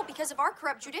languish in jail because of our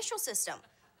corrupt judicial system.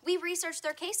 We research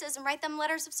their cases and write them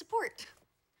letters of support.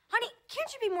 Honey,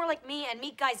 can't you be more like me and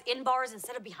meet guys in bars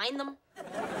instead of behind them?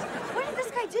 What did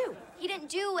this guy do? He didn't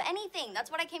do anything. That's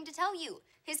what I came to tell you.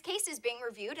 His case is being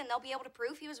reviewed, and they'll be able to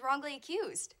prove he was wrongly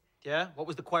accused. Yeah? What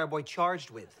was the choir boy charged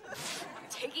with?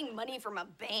 Taking money from a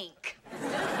bank.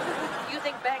 You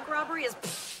think bank robbery is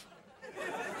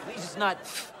At least it's not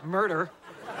murder.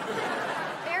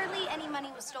 Barely any money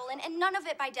was stolen, and none of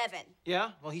it by Devin.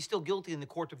 Yeah? Well, he's still guilty in the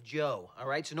court of Joe, all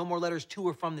right? So no more letters to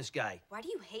or from this guy. Why do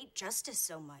you hate justice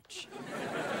so much?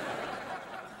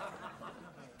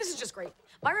 This is just great.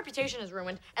 My reputation is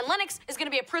ruined, and Lennox is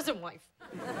gonna be a prison wife.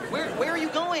 Where are you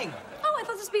going? Oh, I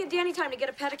thought this would be a dandy time to get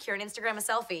a pedicure and Instagram a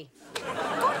selfie.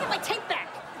 I'm going to get my tape back.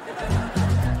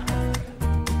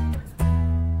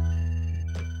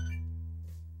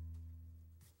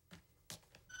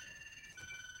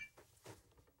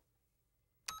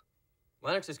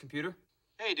 Lennox's computer.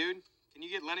 Hey, dude, can you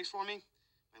get Lennox for me?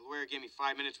 My lawyer gave me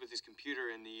 5 minutes with his computer,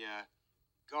 and the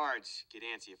guards get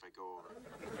antsy if I go over.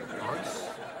 Guards?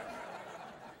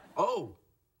 Oh,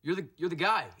 you're the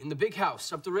guy in the big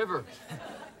house up the river.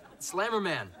 Slammer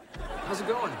man. How's it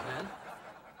going, man?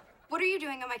 What are you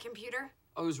doing on my computer?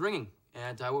 Oh, it was ringing,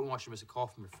 and I wouldn't want you to miss a call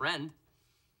from your friend.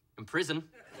 In prison.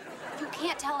 You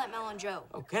can't tell Aunt Mel and Joe.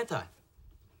 Oh, can't I?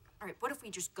 All right, what if we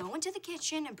just go into the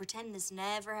kitchen and pretend this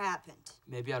never happened?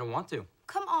 Maybe I don't want to.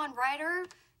 Come on, Ryder.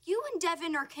 You and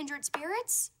Devin are kindred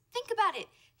spirits. Think about it.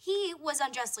 He was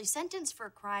unjustly sentenced for a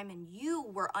crime, and you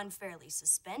were unfairly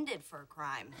suspended for a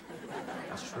crime.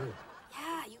 That's true.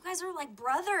 Yeah, you guys are like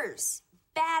brothers.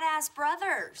 Badass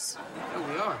brothers. Oh,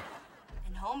 we are.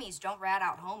 And homies don't rat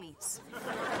out homies.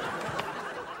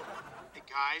 Hey,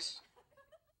 guys?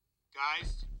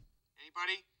 Guys?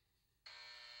 Anybody?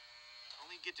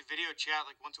 Only get to video chat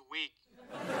like once a week.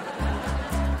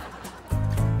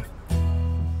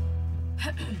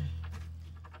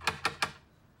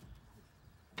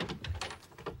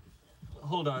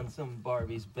 Hold on, some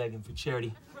Barbie's begging for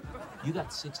charity. You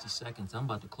got 60 seconds. I'm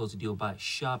about to close the deal by a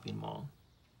shopping mall.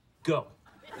 Go.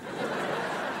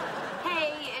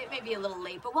 Hey, may be a little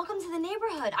late, but welcome to the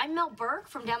neighborhood. I'm Mel Burke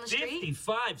from down the street.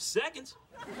 55 seconds?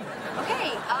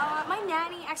 Okay, my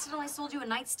nanny accidentally sold you a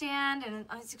nightstand, and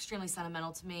it's extremely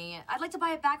sentimental to me. I'd like to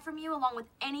buy it back from you, along with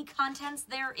any contents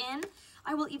therein.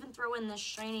 I will even throw in this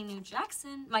shiny new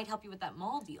Jackson. Might help you with that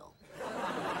mall deal.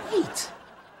 Wait!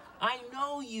 I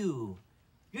know you.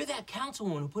 You're that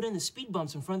councilwoman who put in the speed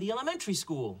bumps in front of the elementary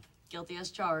school. Guilty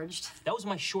as charged. That was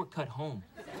my shortcut home.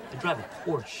 I drive a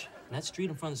Porsche, and that street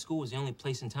in front of the school was the only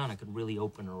place in town I could really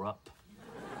open her up.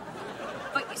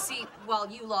 But you see, while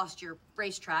you lost your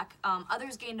racetrack,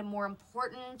 others gained a more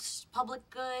important public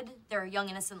good, their young,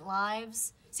 innocent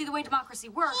lives. See, the way democracy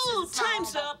works is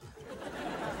time's up!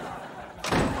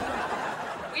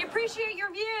 We appreciate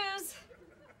your views,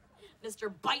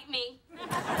 Mr. Bite Me.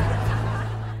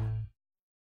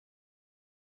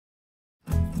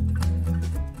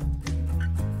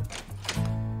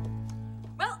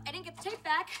 Well, I didn't get the tape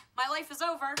back. My life is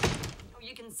over.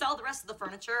 You can sell the rest of the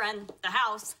furniture and the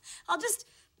house. I'll just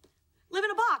live in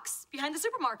a box behind the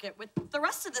supermarket with the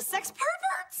rest of the sex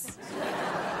perverts.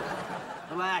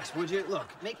 Relax, would you? Look,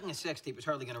 making a sex tape is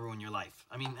hardly gonna ruin your life.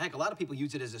 I mean, heck, a lot of people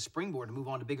use it as a springboard to move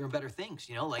on to bigger and better things,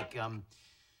 you know, like,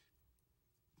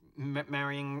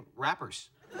 marrying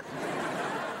rappers.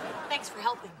 Thanks for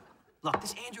helping. Look,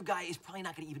 this Andrew guy is probably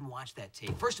not gonna even watch that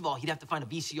tape. First of all, he'd have to find a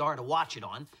VCR to watch it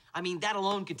on. I mean, that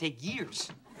alone could take years.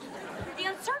 The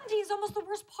uncertainty is almost the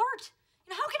worst part. You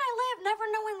know, how can I live never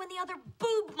knowing when the other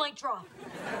boob might drop?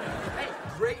 Hey,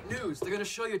 great news. They're gonna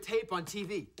show your tape on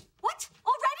TV. What?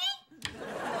 Already?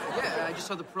 Yeah, I just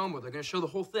saw the promo. They're gonna show the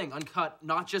whole thing, uncut,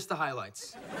 not just the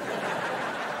highlights.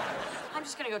 I'm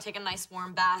just gonna go take a nice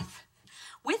warm bath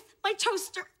with my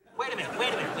toaster. Wait a minute.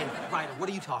 Ryder, what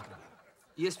are you talking about?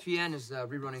 ESPN is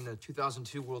rerunning the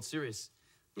 2002 World Series.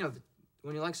 You know, the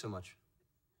one you like so much.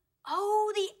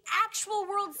 Oh, the actual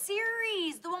World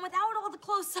Series, the one without all the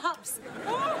close-ups.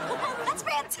 Oh, that's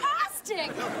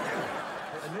fantastic.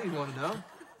 I know you want to know.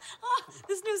 Oh,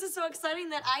 this news is so exciting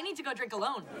that I need to go drink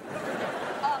alone.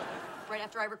 Right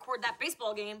after I record that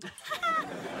baseball game.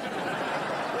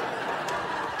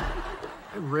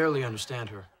 I rarely understand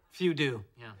her. Few do,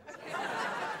 yeah.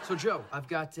 So, Joe, I've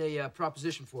got a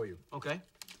proposition for you. Okay.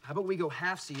 How about we go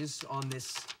halfsies on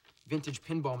this vintage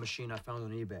pinball machine I found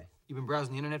on eBay? You've been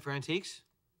browsing the internet for antiques?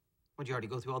 What'd you already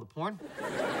go through all the porn?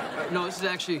 No, this is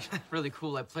actually really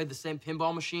cool. I played the same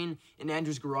pinball machine in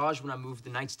Andrew's garage when I moved the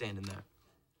nightstand in there.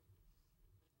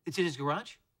 It's in his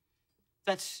garage?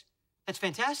 That's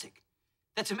fantastic.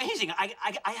 That's amazing. I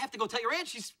have to go tell your aunt.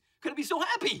 She's gonna be so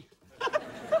happy.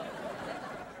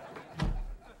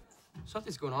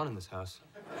 Something's going on in this house.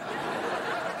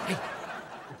 Hey,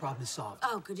 the problem is solved.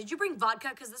 Oh, good. Did you bring vodka?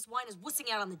 Because this wine is wussing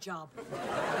out on the job.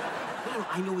 No,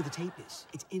 I know where the tape is.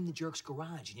 It's in the jerk's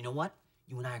garage. And you know what?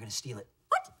 You and I are gonna steal it.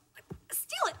 What?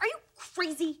 Steal it? Are you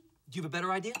crazy? Do you have a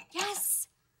better idea? Yes.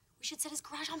 We should set his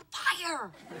garage on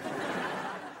fire.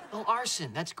 Oh,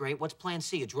 arson. That's great. What's plan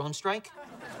C? A drone strike?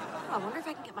 Oh, I wonder if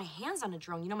I can get my hands on a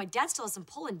drone. You know, my dad still has some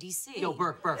pull in D.C. Yo,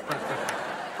 Burke.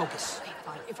 Focus. Okay,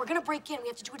 fine. If we're gonna break in, we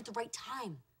have to do it at the right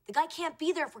time. The guy can't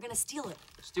be there if we're gonna steal it.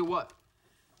 Steal what?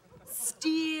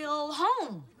 Steal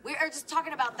home. We are just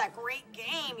talking about that great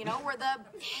game, you know, where the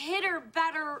hitter,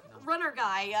 batter, runner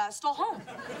guy stole home.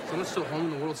 Someone stole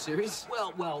home in the World Series?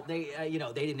 Well, they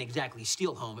didn't exactly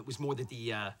steal home. It was more that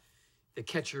the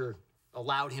catcher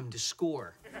allowed him to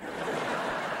score.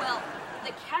 Well,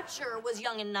 the catcher was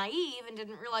young and naive and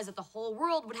didn't realize that the whole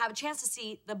world would have a chance to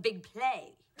see the big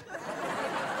play.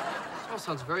 This all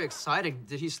sounds very exciting.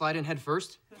 Did he slide in head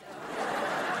first?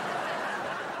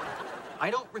 I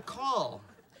don't recall.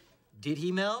 Did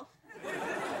he, Mel?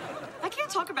 I can't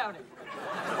talk about it.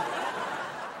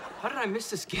 How did I miss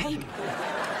this game?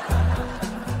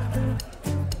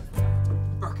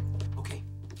 Burke, okay.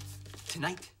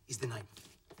 Tonight is the night.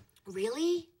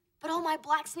 Really? But all my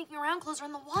black sneaking around clothes are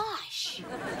in the wash.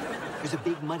 There's a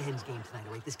big Mud Hens game tonight,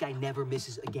 all right? This guy never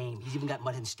misses a game. He's even got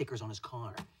Mud Hens stickers on his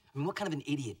car. I mean, what kind of an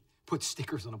idiot puts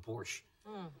stickers on a Porsche?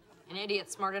 An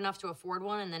idiot smart enough to afford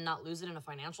one and then not lose it in a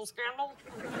financial scandal?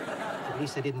 At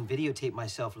least I didn't videotape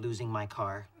myself losing my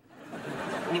car.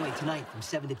 Anyway, tonight from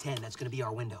 7 to 10, that's gonna be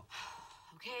our window.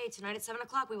 Okay, tonight at 7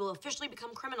 o'clock, we will officially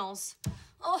become criminals.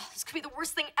 Oh, this could be the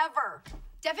worst thing ever.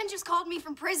 Devin just called me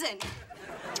from prison.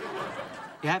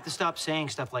 You have to stop saying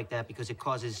stuff like that because it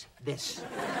causes this.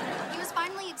 He was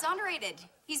finally exonerated.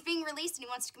 He's being released and he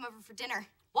wants to come over for dinner.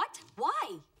 What?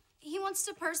 Why? He wants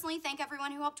to personally thank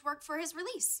everyone who helped work for his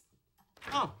release.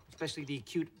 Oh, especially the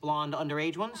cute, blonde,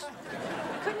 underage ones?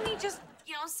 Couldn't he just,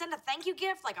 you know, send a thank you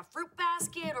gift like a fruit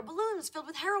basket or balloons filled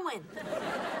with heroin?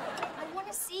 I want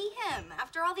to see him.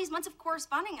 After all these months of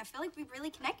corresponding, I feel like we really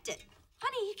connected.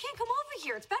 Honey, you can't come over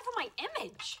here. It's bad for my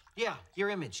image. Yeah, your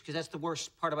image, because that's the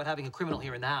worst part about having a criminal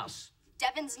here in the house.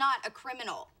 Devin's not a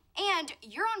criminal. And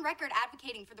you're on record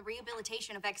advocating for the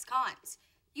rehabilitation of ex-cons.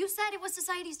 You said it was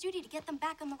society's duty to get them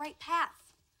back on the right path.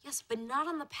 Yes, but not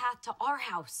on the path to our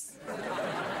house.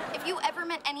 If you ever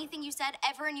meant anything you said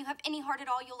ever and you have any heart at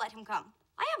all, you'll let him come.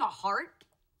 I have a heart.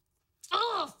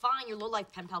 Oh, fine, your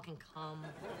low-life pen pal can come.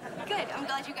 Good, I'm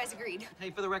glad you guys agreed.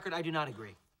 Hey, for the record, I do not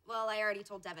agree. Well, I already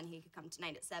told Devin he could come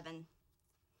tonight at 7.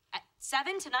 At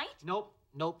 7 tonight? Nope,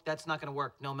 that's not gonna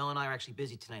work. No, Mel and I are actually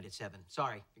busy tonight at 7.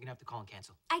 Sorry, you're gonna have to call and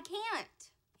cancel. I can't.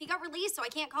 He got released, so I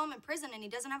can't call him in prison, and he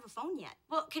doesn't have a phone yet.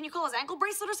 Well, can you call his ankle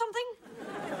bracelet or something?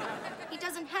 He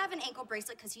doesn't have an ankle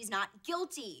bracelet because he's not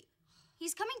guilty.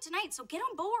 He's coming tonight, so get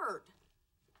on board.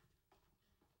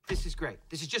 This is great.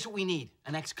 This is just what we need.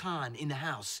 An ex-con in the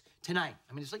house tonight.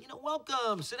 I mean, it's like,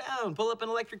 welcome, sit down, pull up an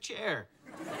electric chair.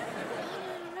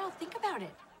 No, think about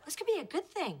it. This could be a good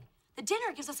thing. The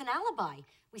dinner gives us an alibi.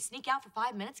 We sneak out for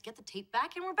 5 minutes, get the tape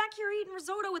back, and we're back here eating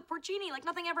risotto with porcini like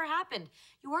nothing ever happened.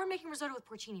 You are making risotto with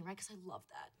porcini, right? Because I love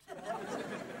that.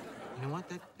 You know what?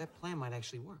 That plan might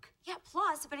actually work. Yeah,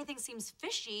 plus, if anything seems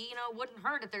fishy, it wouldn't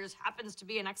hurt if there just happens to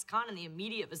be an ex-con in the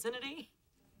immediate vicinity.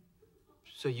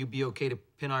 So you'd be okay to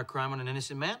pin our crime on an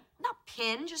innocent man? Not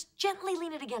pin, just gently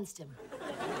lean it against him.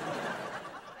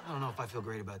 I don't know if I feel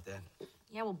great about that.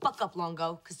 Yeah, well, buck up,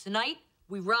 Longo, because tonight,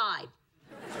 we ride.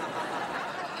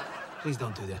 Please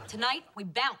don't do that. Tonight, we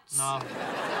bounce. No.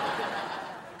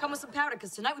 Come with some powder,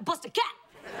 because tonight we bust a cat.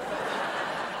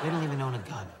 They don't even own a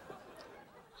gun.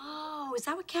 Oh, is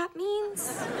that what cat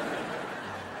means?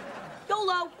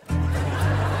 YOLO.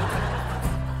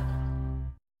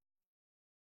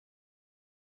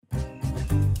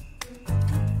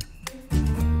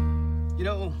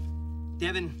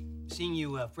 Devin, seeing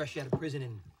you fresh out of prison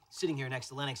and sitting here next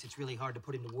to Lennox, it's really hard to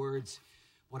put into words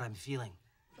what I'm feeling.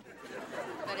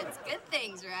 But it's good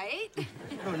things, right? I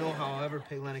don't know how I'll ever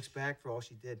pay Lennox back for all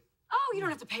she did. Oh, you don't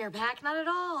have to pay her back, not at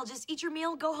all. Just eat your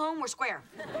meal, go home, we're square.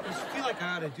 I just feel like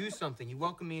I ought to do something. You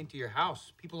welcome me into your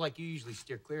house. People like you usually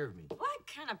steer clear of me. What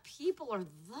kind of people are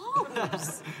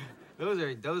those?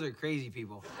 Those are crazy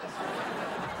people.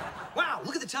 Wow,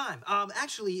 look at the time.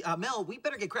 Actually, Mel, we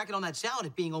better get cracking on that salad,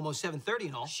 it being almost 7:30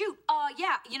 and all. Shoot,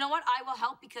 yeah, you know what? I will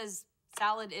help because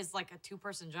salad is like a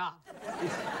 2-person job.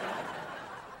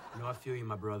 I feel you,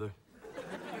 my brother.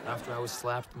 After I was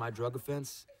slapped for my drug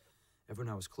offense, everyone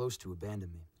I was close to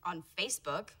abandoned me. On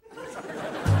Facebook?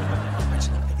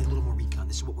 Actually, I did a little more recon.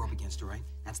 This is what we're up against, all right?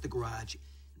 That's the garage,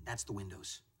 and that's the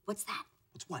windows. What's that?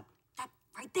 What's what? That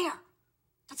right there.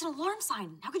 That's an alarm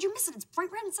sign. How could you miss it? It's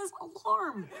bright red and says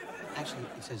alarm. Actually,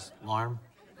 it says alarm.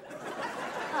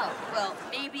 Oh, well,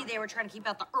 maybe they were trying to keep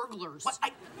out the urglers. What?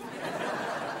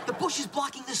 The bush is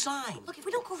blocking the sign. Look, if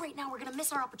we don't go right now, we're gonna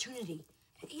miss our opportunity.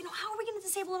 How are we gonna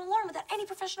disable an alarm without any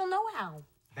professional know-how?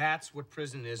 That's what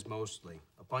prison is mostly.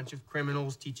 A bunch of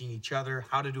criminals teaching each other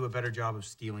how to do a better job of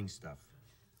stealing stuff.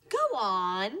 Go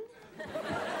on.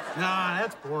 Nah,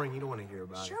 that's boring. You don't want to hear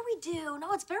about it. Sure we do.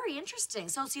 No, it's very interesting,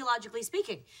 sociologically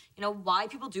speaking. Why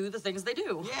people do the things they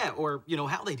do. Yeah, or,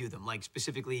 how they do them, like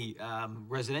specifically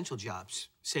residential jobs.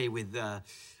 Say with, I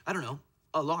don't know,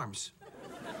 alarms.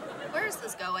 Where is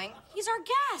this going? He's our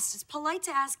guest. It's polite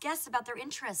to ask guests about their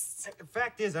interests. The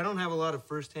fact is, I don't have a lot of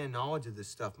first-hand knowledge of this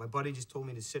stuff. My buddy just told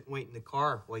me to sit and wait in the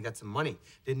car while he got some money.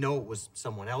 Didn't know it was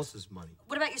someone else's money.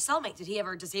 What about your cellmate? Did he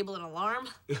ever disable an alarm?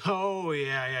 Oh,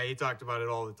 yeah, he talked about it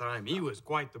all the time. He was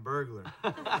quite the burglar.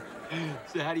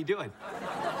 So how'd he do it?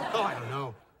 Oh, I don't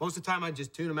know. Most of the time, I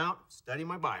just tune him out, study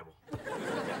my Bible.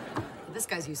 This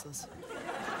guy's useless.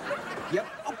 Yep.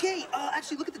 Okay,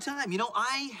 actually, look at the time.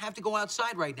 I have to go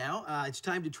outside right now. It's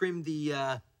time to trim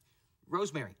the,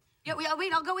 rosemary. Yeah,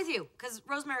 wait, I'll go with you, because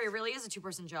rosemary really is a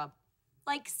 2-person job.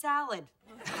 Like salad.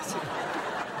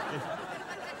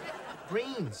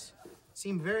 Greens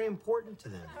seem very important to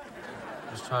them.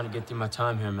 Just trying to get through my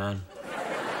time here, man.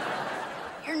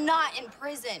 You're not in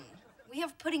prison. We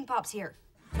have pudding pops here.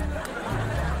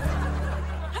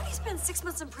 How do you spend 6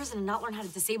 months in prison and not learn how to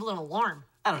disable an alarm?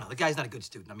 I don't know. The guy's not a good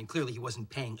student. I mean, clearly he wasn't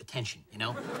paying attention,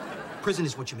 Prison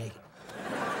is what you make it.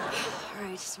 All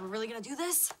right, so we're really gonna do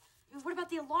this? I mean, what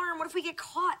about the alarm? What if we get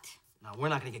caught? No, we're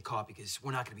not gonna get caught because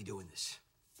we're not gonna be doing this.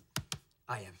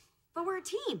 I am. But we're a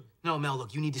team. No, Mel,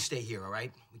 look, you need to stay here, all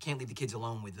right? We can't leave the kids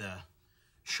alone with,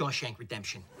 Shawshank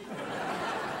Redemption.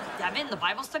 Devin, the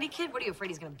Bible study kid? What are you afraid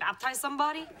he's gonna baptize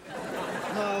somebody?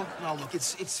 No, look,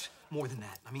 it's more than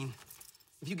that. I mean,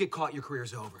 if you get caught, your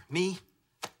career's over. Me,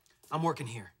 I'm working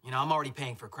here. I'm already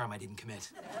paying for a crime I didn't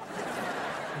commit.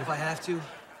 And if I have to,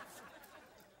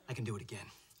 I can do it again.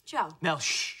 Joe. Mel,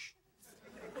 shh.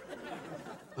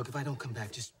 Look, if I don't come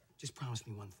back, just promise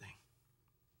me one thing.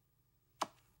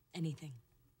 Anything.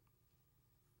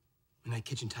 When that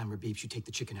kitchen timer beeps, you take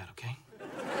the chicken out, okay?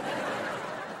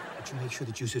 But you make sure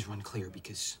the juices run clear,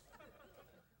 because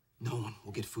no one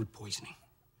will get food poisoning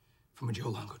from a Joe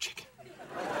Longo chicken.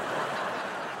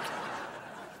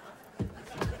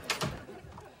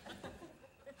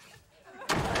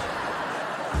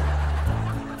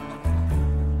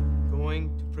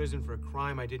 Going to prison for a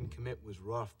crime I didn't commit was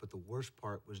rough, but the worst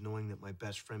part was knowing that my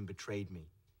best friend betrayed me.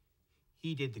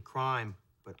 He did the crime,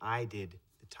 but I did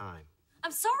the time.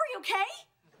 I'm sorry, okay?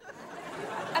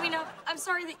 I mean, I'm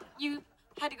sorry that you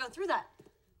had to go through that,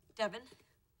 Devin.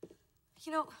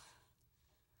 You know,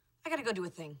 I gotta go do a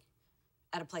thing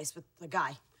at a place with a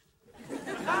guy.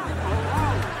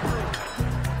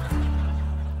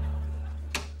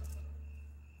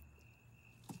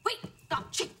 Wait,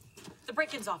 stop, shit. The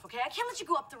break-in's off, okay? I can't let you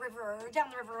go up the river or down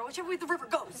the river or whichever way the river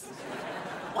goes.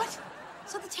 What?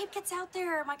 So the tape gets out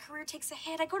there, my career takes a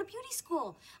hit, I go to beauty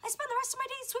school. I spend the rest of my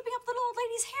days sweeping up little old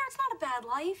lady's hair. It's not a bad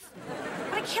life.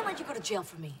 But I can't let you go to jail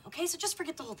for me, okay? So just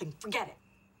forget the whole thing. Forget it.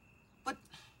 But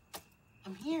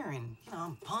I'm here, and, you know,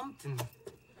 I'm pumped, and the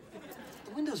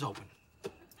window's open.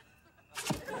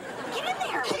 Get in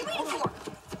there! What are you waiting for?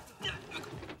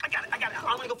 I got it.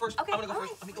 I'm gonna go first. Okay, I'm gonna go all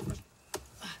first. Let me go first.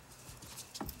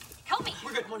 Help me.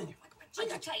 We're good. Come on in here.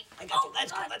 Jeans are tight. I got you.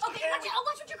 Let's go. Okay, I'll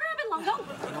watch what you're grabbing, Longo.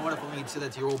 You know what? If only you'd said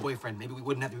that to your old boyfriend, maybe we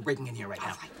wouldn't have to be breaking in here right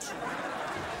now. All right.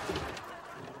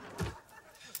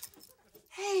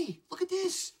 Hey, look at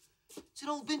this. It's an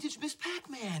old vintage Miss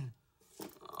Pac-Man.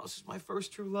 Oh, this is my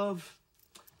first true love.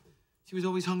 She was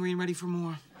always hungry and ready for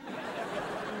more.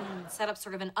 Set up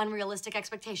sort of an unrealistic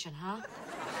expectation, huh?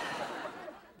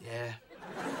 Yeah.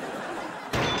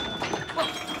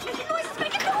 Making noise! It's gonna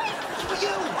get noise! For you!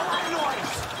 A lot of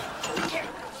noise! Here.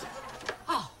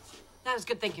 Oh, that was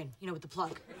good thinking, you know, with the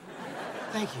plug.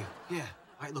 Thank you. Yeah.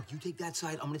 All right, look, you take that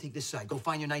side, I'm gonna take this side. Go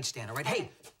find your nightstand, all right?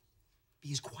 Hey,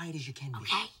 be as quiet as you can be.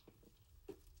 Okay.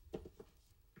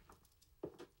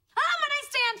 Ah, my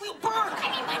nightstand! We'll burn! I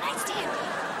need my nightstand!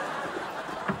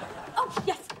 Oh,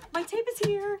 yes, my tape is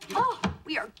here. Oh,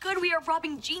 we are good. We are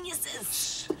robbing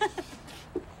geniuses.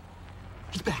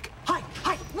 He's back. Hi.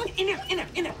 In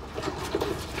there.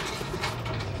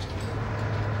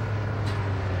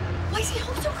 Why is he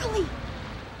home so early?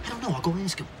 I don't know. I'll go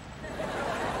ask him.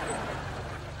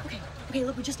 Okay,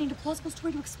 look, we just need a plausible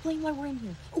story to explain why we're in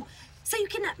here. Oh, say you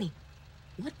kidnapped me.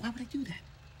 What? Why would I do that?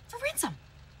 For ransom.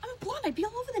 I'm a blonde. I'd be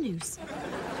all over the news.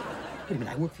 Wait a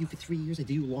minute. I worked for you for 3 years. I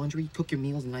do your laundry, cook your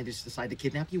meals, and I just decide to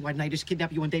kidnap you? Why didn't I just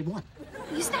kidnap you on day one?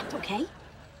 You snapped, okay?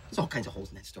 There's all kinds of holes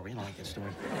in that story. I don't like that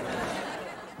story.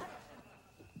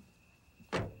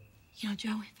 You know,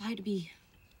 Joe, if I had to be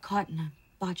caught in a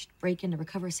botched break-in to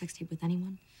recover a sex tape with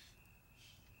anyone,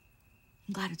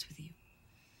 I'm glad it's with you.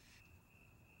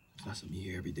 It's not something you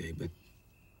hear every day, but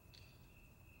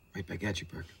right back at you,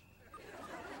 Perk.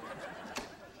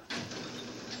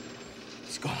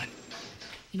 It's gone.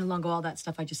 You know, Longo, all that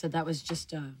stuff I just said, that was just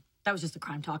the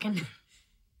crime talking.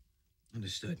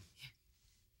 Understood.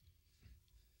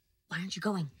 Why aren't you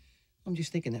going? I'm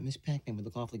just thinking that Miss Pac-Man would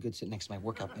look awfully good sitting next to my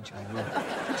workout bench on my left.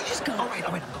 Would you just go? All right,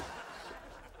 go.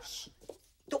 Shh.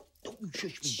 Don't you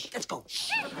shush me. Shh. Let's go.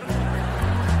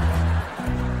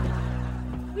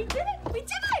 We did it!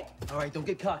 All right, don't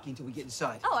get cocky until we get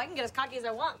inside. Oh, I can get as cocky as I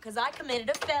want, because I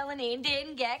committed a felony and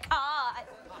didn't get caught.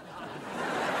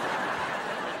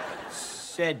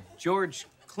 Said George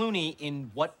Clooney in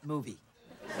what movie?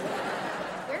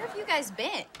 Where have you guys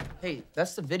been? Hey,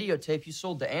 that's the videotape you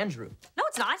sold to Andrew. No,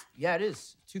 it's not. Yeah, it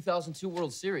is. 2002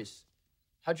 World Series.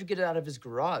 How'd you get it out of his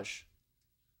garage?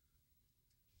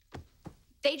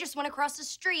 They just went across the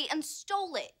street and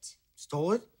stole it.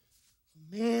 Stole it?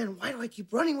 Man, why do I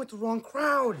keep running with the wrong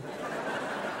crowd?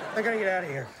 I gotta get out of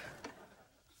here.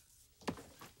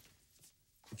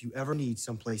 If you ever need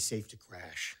someplace safe to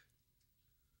crash,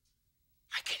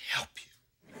 I can help you.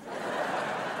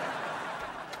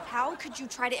 How could you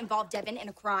try to involve Devin in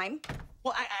a crime?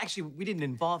 Well, actually, we didn't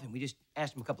involve him. We just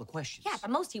asked him a couple of questions. Yeah, at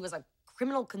most he was a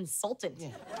criminal consultant.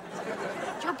 Yeah.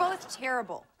 You're both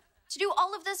terrible. To do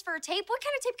all of this for a tape? What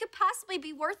kind of tape could possibly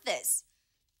be worth this?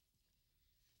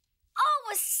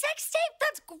 Oh, a sex tape?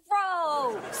 That's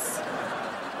gross.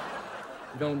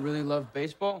 You don't really love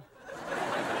baseball?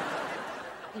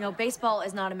 You know, baseball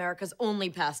is not America's only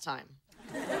pastime.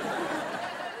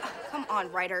 Come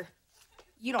on, Ryder.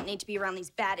 You don't need to be around these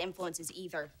bad influences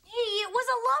either. Hey, it was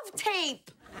a love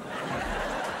tape.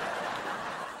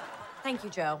 Thank you,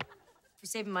 Joe, for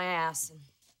saving my ass in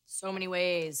so many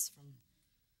ways, from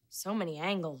so many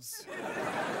angles.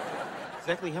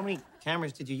 Exactly how many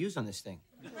cameras did you use on this thing?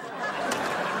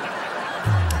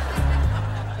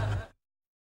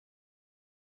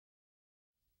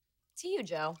 you,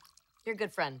 Joe. You're a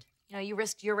good friend. You know, you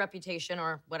risked your reputation,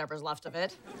 or whatever's left of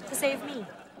it, to save me.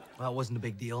 Well, it wasn't a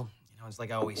big deal. You know, it's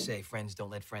like I always say, friends don't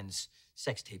let friends'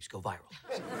 sex tapes go viral.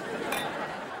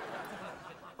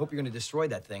 Hope you're gonna destroy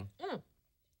that thing.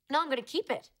 No, I'm gonna keep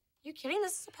it. You kidding?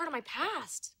 This is a part of my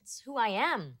past. It's who I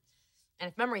am. And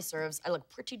if memory serves, I look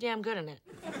pretty damn good in it.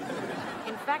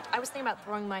 In fact, I was thinking about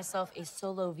throwing myself a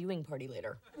solo viewing party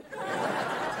later.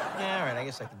 Yeah, all right, I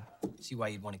guess I can see why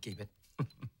you'd want to keep it.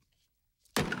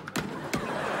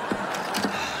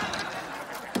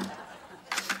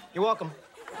 You're welcome.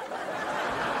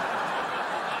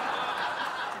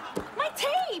 My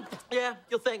tape! Yeah,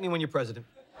 you'll thank me when you're president.